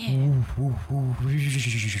rune. Yeah.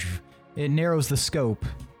 It narrows the scope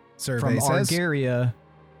Survey from says. Argaria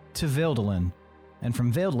to Veldalin, and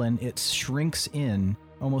from Veldalin it shrinks in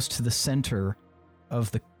almost to the center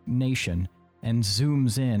of the nation and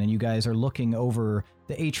zooms in, and you guys are looking over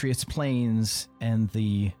the Atreus Plains and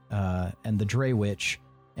the Dreywitch,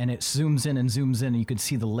 and it zooms in, and you can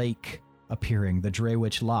see the lake appearing, the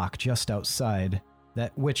Dreywitch Loch just outside,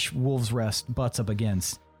 that which Wolves Rest butts up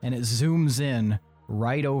against, and it zooms in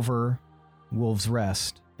right over Wolves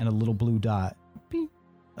Rest, and a little blue dot beep,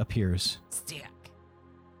 appears. Stick.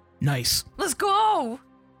 Nice. Let's go.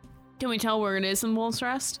 Can we tell where it is in Wolf's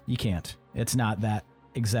Rest? You can't. It's not that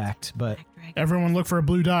exact, but Everyone look for a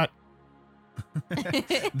blue dot.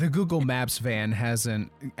 The Google Maps van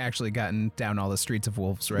hasn't actually gotten down all the streets of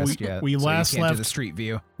Wolf's Rest We- yet. we so last you can't do left- the street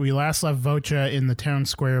view. We last left Vocha in the town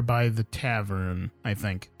square by the tavern, I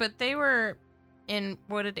think. But they were in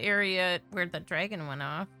wooded area where the dragon went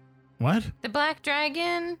off. What? The black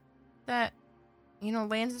dragon that,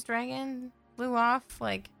 Lance's dragon flew off,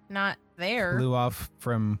 like, not there. Flew off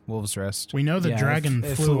from Wolf's Rest. We know the Yeah, dragon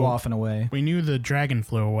it flew off and away. We knew the dragon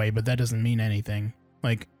flew away, but that doesn't mean anything.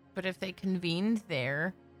 Like, But if they convened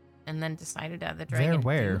there and then decided to have the dragon There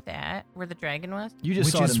where? do that, where the dragon was, You just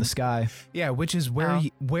Which saw it is- in the sky. Yeah, which is where Oh.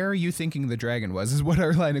 where are you thinking the dragon was? Is what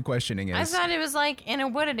our line of questioning is. I thought it was like in a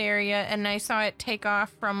wooded area, and I saw it take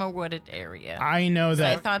off from a wooded area. I know So I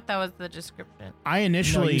that thought that was the description. I No,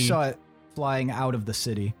 initially. you saw it flying out of the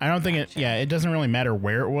city. I don't think it. Gotcha. Yeah, it doesn't really matter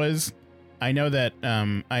where it was. I know that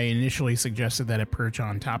I initially suggested that it perch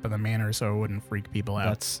on top of the manor so it wouldn't freak people out.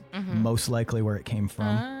 That's Mhm. most likely where it came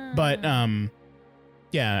from. But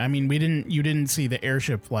yeah, I mean, you didn't see the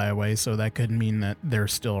airship fly away, so that could mean that they're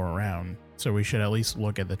still around. So we should at least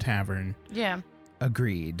look at the tavern. Yeah.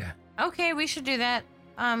 Agreed. Okay, we should do that.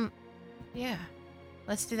 Yeah.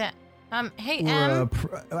 Let's do that. Hey, Ura,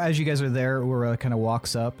 as you guys are there, Ura kind of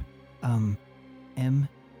walks up. Em, am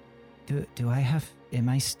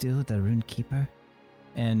I still the rune keeper?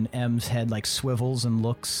 And M's head like swivels and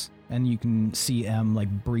looks, and you can see M like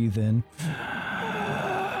breathe in.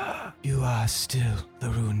 You are still the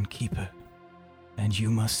rune keeper, and you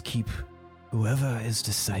must keep whoever is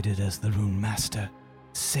decided as the rune master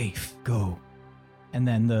safe. Go. And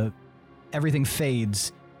then everything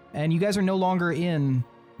fades, and you guys are no longer in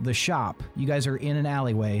the shop. You guys are in an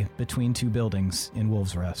alleyway between two buildings in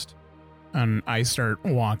Wolf's Rest. And I start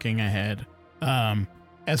walking ahead.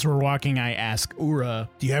 As we're walking, I ask Ura,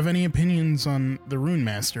 do you have any opinions on the Rune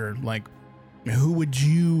Master? Like, who would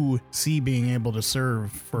you see being able to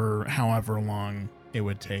serve for however long it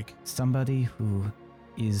would take? Somebody who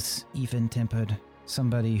is even-tempered,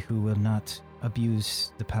 somebody who will not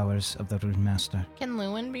abuse the powers of the rune master. Can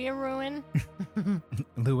Lewin be a ruin?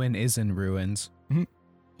 Lewin is in ruins.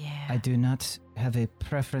 Yeah. I do not have a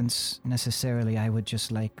preference necessarily. I would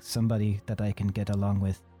just like somebody that I can get along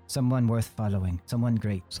with. Someone worth following. Someone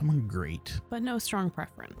great. Someone great. But no strong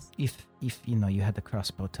preference. If you had the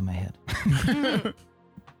crossbow to my head.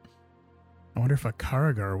 I wonder if a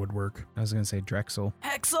Karagar would work. I was gonna say Drexel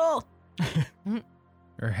Hexel!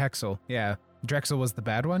 or Hexel. Yeah, Drexel was the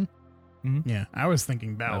bad one. Yeah, I was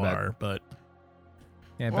thinking bad. Balar, but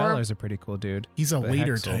Yeah, Or- Balor's a pretty cool dude. he's a But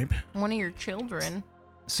leader Hexel. type. One of your children.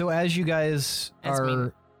 So as you guys That's are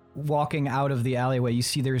mean. walking out of the alleyway, you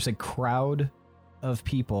see there's a crowd of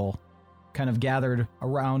people kind of gathered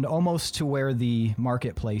around almost to where the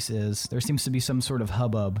marketplace is. There seems to be some sort of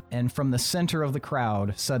hubbub. And from the center of the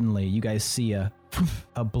crowd, suddenly you guys see a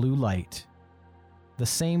blue light. The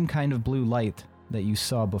same kind of blue light that you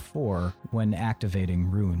saw before when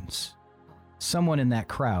activating runes. Someone in that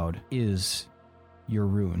crowd is your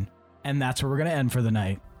rune. And that's where we're going to end for the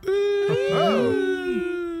night.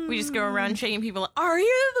 We just go around shaking people. Are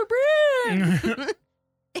you the rune?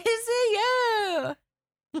 Is it you?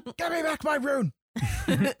 Give me back my rune.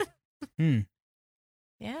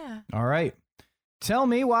 Yeah. All right. Tell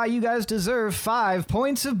me why you guys deserve 5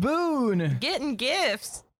 points of boon. Getting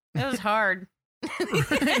gifts. That was hard.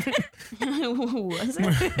 Was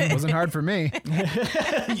it? Wasn't hard for me.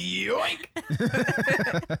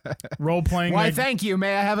 Role playing. Why, thank you.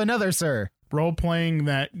 May I have another, sir? Role playing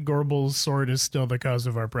that Gorbel's sword is still the cause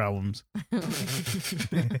of our problems.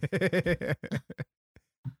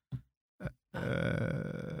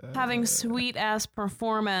 Having sweet ass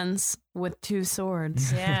performance with 2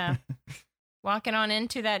 swords. Yeah. Walking on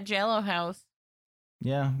into that Jello house.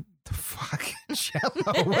 Yeah. The fuck,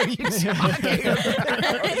 Jello? What are you talking I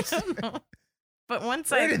about? don't know. But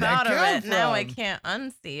once Where I did that thought of come it, now I from? can't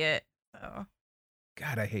unsee it. So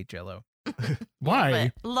God, I hate Jello.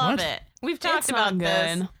 Why? Love What? it. We've talked It's about not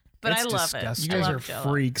this, good. but It's I love disgusting. it. You I guys love are Jell-O.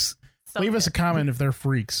 freaks. So Leave us a good. comment if they're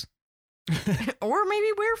freaks. Or maybe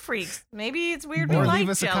we're freaks. Maybe it's weird we Or like leave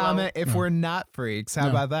us Jell-O. a comment if No. we're not freaks. How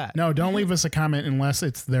No. about that? No, don't leave us a comment unless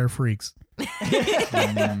it's their freaks.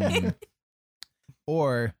 Mm.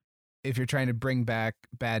 Or if you're trying to bring back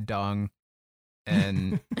bad dong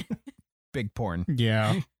and big porn.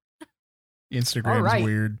 Yeah. Instagram's All right.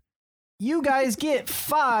 weird. You guys get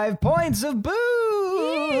 5 points of boon.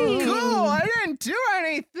 Cool, I didn't do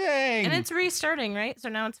anything. And it's restarting, right? So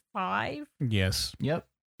now it's 5. Yes. Yep.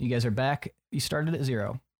 You guys are back. You started at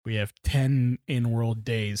 0. We have 10 in-world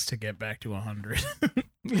days to get back to 100.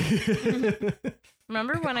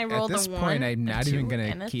 Remember when I At rolled this a 1? point, I'm a not 2, even going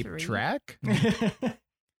and to a keep 3? track.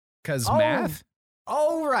 Because Oh. math?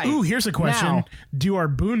 All right. Ooh, here's a question. Now- Do our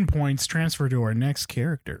boon points transfer to our next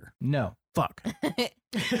character? No. Fuck.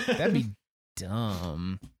 That'd be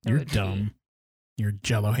dumb. That You're would be. dumb. Your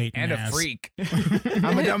Jello hating And ass. a freak.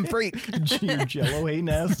 I'm a dumb freak. Your Jello hating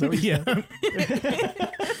ass. So Yeah.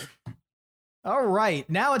 All right,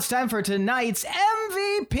 now it's time for tonight's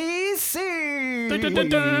MVPC.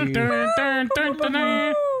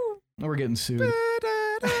 We're getting sued.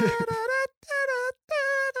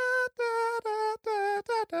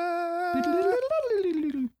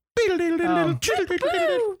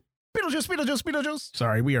 Beetlejuice.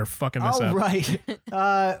 Sorry, we are fucking this All up. right.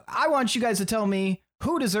 I want you guys to tell me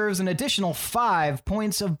who deserves an additional 5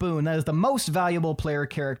 points of boon. That is the most valuable player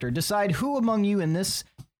character. Decide who among you in this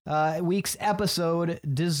week's episode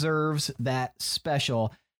deserves that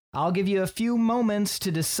special. I'll give you a few moments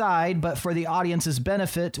to decide, but for the audience's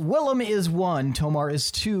benefit, Willem is 1, Tomar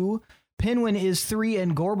is 2, Pinwin is 3,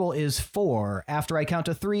 and Gorbel is 4. After I count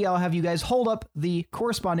to 3, I'll have you guys hold up the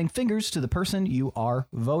corresponding fingers to the person you are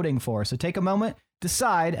voting for. So take a moment,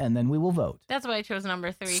 decide, and then we will vote. That's why I chose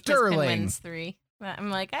number 3. 'cause Sterling. Pinwin's 3.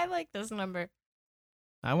 I'm like, I like this number.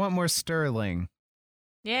 I want more Sterling.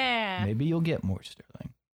 Yeah. Maybe you'll get more, Sterling.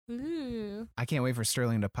 Ooh. I can't wait for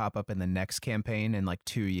Sterling to pop up in the next campaign in like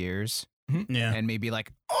 2 years Yeah. and maybe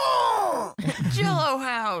like, oh, Jello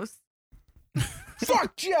house.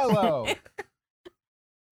 fuck Jello.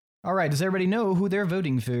 All right, does everybody know who they're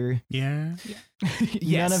voting for? Yeah.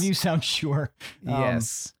 None of you sound sure.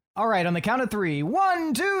 Yes. All right, on the count of 3.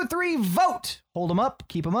 1, 2, 3, vote. Hold them up.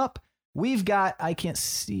 Keep them up. We've got, I can't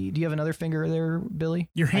see. Do you have another finger there, Billy?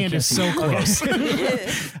 Your hand is so close.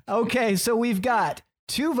 Okay, so we've got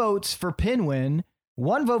 2 votes for Pinwin,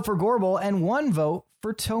 1 vote for Gorbel, and 1 vote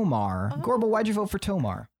for Tomar. Oh. Gorbel, why'd you vote for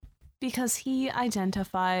Tomar? Because he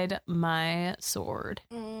identified my sword.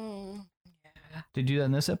 Did you do that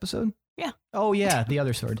in this episode? Yeah. Oh, yeah, the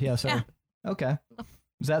other sword. Yeah, sorry. Okay.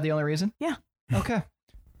 Is that the only reason? Yeah. Okay.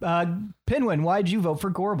 Pinwin, why'd you vote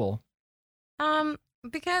for Gorbel?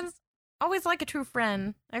 Because always like a true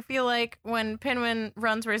friend. I feel like when Pinwin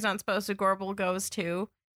runs where he's not supposed to, Gorbel goes too,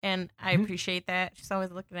 and I Mhm. appreciate that. She's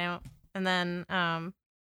always looking out. And then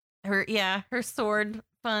her sword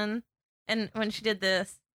fun. And when she did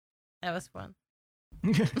this, that was fun.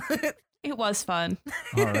 It was fun.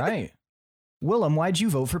 All right. Willem, why'd you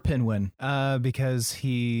vote for Pinwin? Because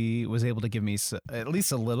he was able to give me at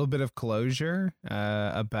least a little bit of closure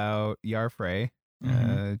about Yarfrey.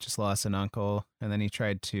 Just lost an uncle, and then he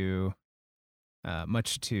tried to,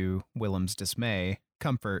 much to Willem's dismay,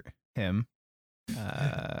 comfort him,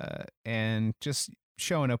 and just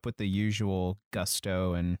showing up with the usual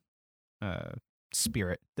gusto and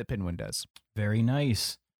spirit that Pinwin does. Very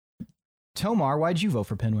nice. Tomar, why'd you vote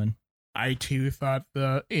for Pinwin? I too thought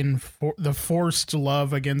the forced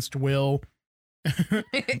love against Will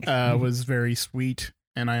was very sweet,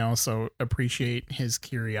 and I also appreciate his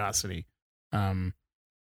curiosity.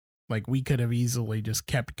 Like we could have easily just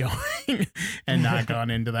kept going and not gone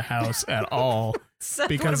into the house at all Seth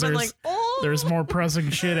because would've been there's like, oh. there's more pressing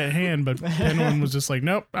shit at hand. But Pinwin was just like,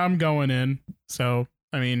 nope, I'm going in. So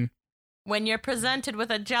I mean, When you're presented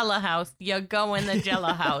with a Jello house, you go in the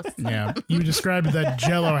Jello house. yeah, you described that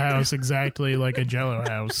Jello house exactly like a Jello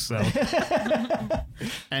house. So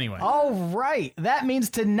anyway, All right. That means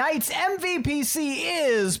tonight's MVPC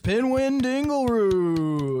is Pinwin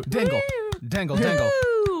Dingleroot. Dingle.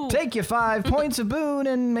 Woo! Take your 5 points of boon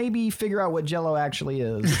and maybe figure out what Jello actually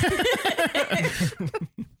is.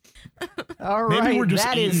 All right. maybe we're just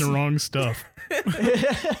that eating is- the wrong stuff.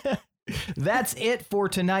 That's it for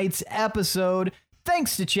tonight's episode.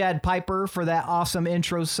 Thanks to Chad Piper for that awesome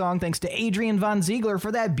intro song. Thanks to Adrian Von Ziegler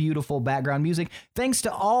for that beautiful background music. Thanks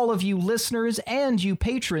to all of you listeners and you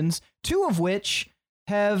patrons, 2 of which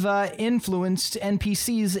have influenced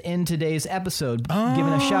NPCs in today's episode.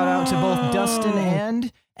 Giving a shout out to both Dustin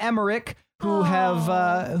and Emmerich, who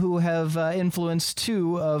have influenced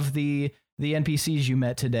 2 of the NPCs you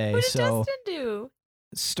met today. What did So Dustin do?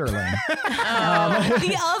 Sterling.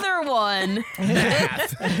 The other one.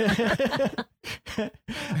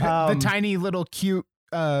 The tiny little cute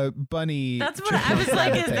bunny. That's what I was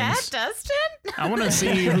like. Is that things. Dustin? I want to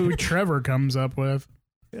see who Trevor comes up with.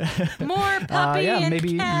 More puppy yeah, and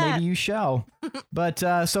maybe cat. you shall. But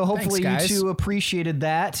so hopefully Thanks, you guys. two appreciated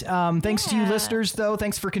that. Thanks to you Yeah. listeners, though.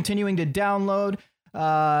 Thanks for continuing to download,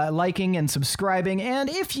 liking, and subscribing. And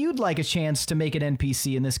if you'd like a chance to make an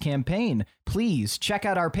NPC in this campaign, please check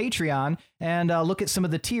out our Patreon and look at some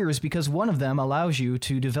of the tiers, because one of them allows you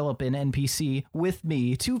to develop an NPC with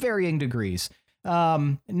me to varying degrees.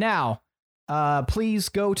 Now, please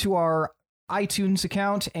go to our iTunes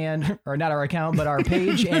account or not our account, but our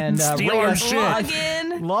page and Steal rate our us. shit. Log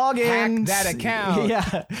in. Log in. Hack that account.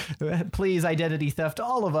 Yeah. Please identity theft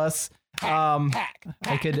all of us.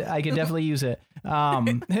 I could definitely use it.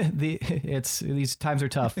 These times are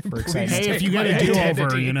tough for excitement. Hey, if you got a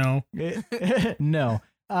do-over, you know. No.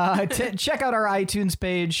 Check out our iTunes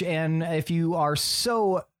page, and if you are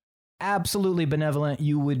so absolutely benevolent,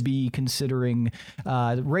 you would be considering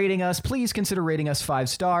rating us. Please consider rating us 5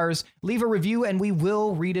 stars. Leave a review, and we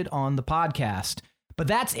will read it on the podcast. But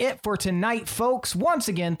that's it for tonight, folks. Once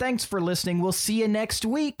again, thanks for listening. We'll see you next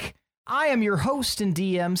week. I am your host and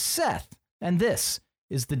DM, Seth, and this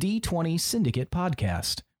is the D20 Syndicate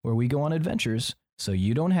podcast, where we go on adventures so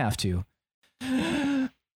you don't have to. Jello!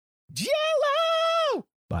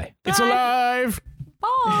 Bye. It's alive!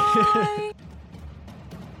 Bye.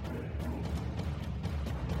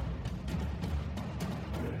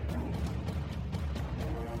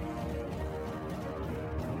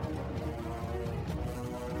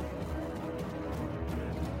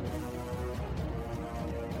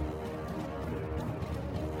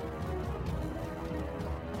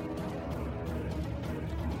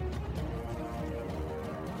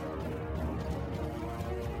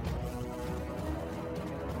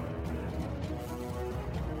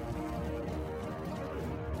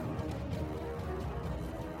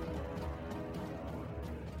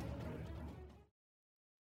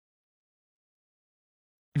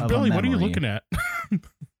 Of a Billy, what are you memory. looking at?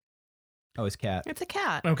 Oh, his cat. It's a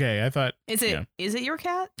cat. Okay, I thought Is it? yeah. Is it your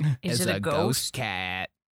cat? Is It's it a ghost? cat.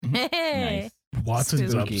 Hey.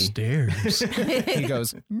 Watson's Spooky. upstairs. He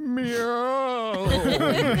goes, meow.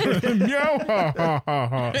 Meow, ha, ha, ha,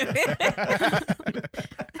 ha.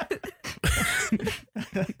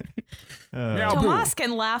 Meow, boo. Tomas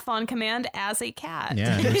can laugh on command as a cat.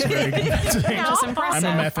 Yeah, that's very convincing. Which is impressive.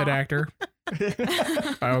 I'm a method actor.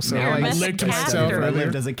 I also Now I licked cat myself actor. I earlier.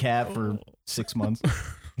 lived as a cat for 6 months.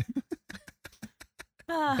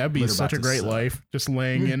 That'd be such a Litterboxes great suck. life. Just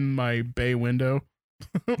laying in my bay window.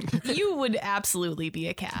 You would absolutely be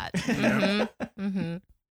a cat. Mm-hmm. Mm-hmm.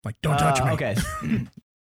 Like, don't touch me. Okay.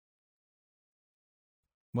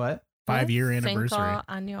 What? 5-year anniversary.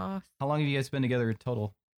 Años. How long have you guys been together in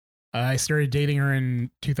total? I started dating her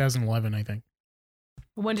in 2011, I think.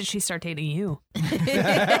 When did she start dating you?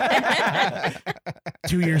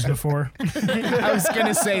 2 years before. I was going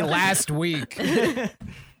to say last week.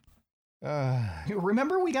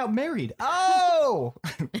 Remember we got married. Oh!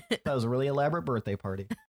 That was a really elaborate birthday party.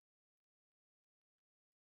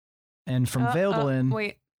 And from Valeblin.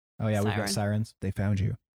 Wait. Oh, yeah, we've got sirens. They found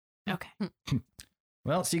you. Okay.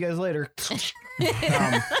 Well, see you guys later.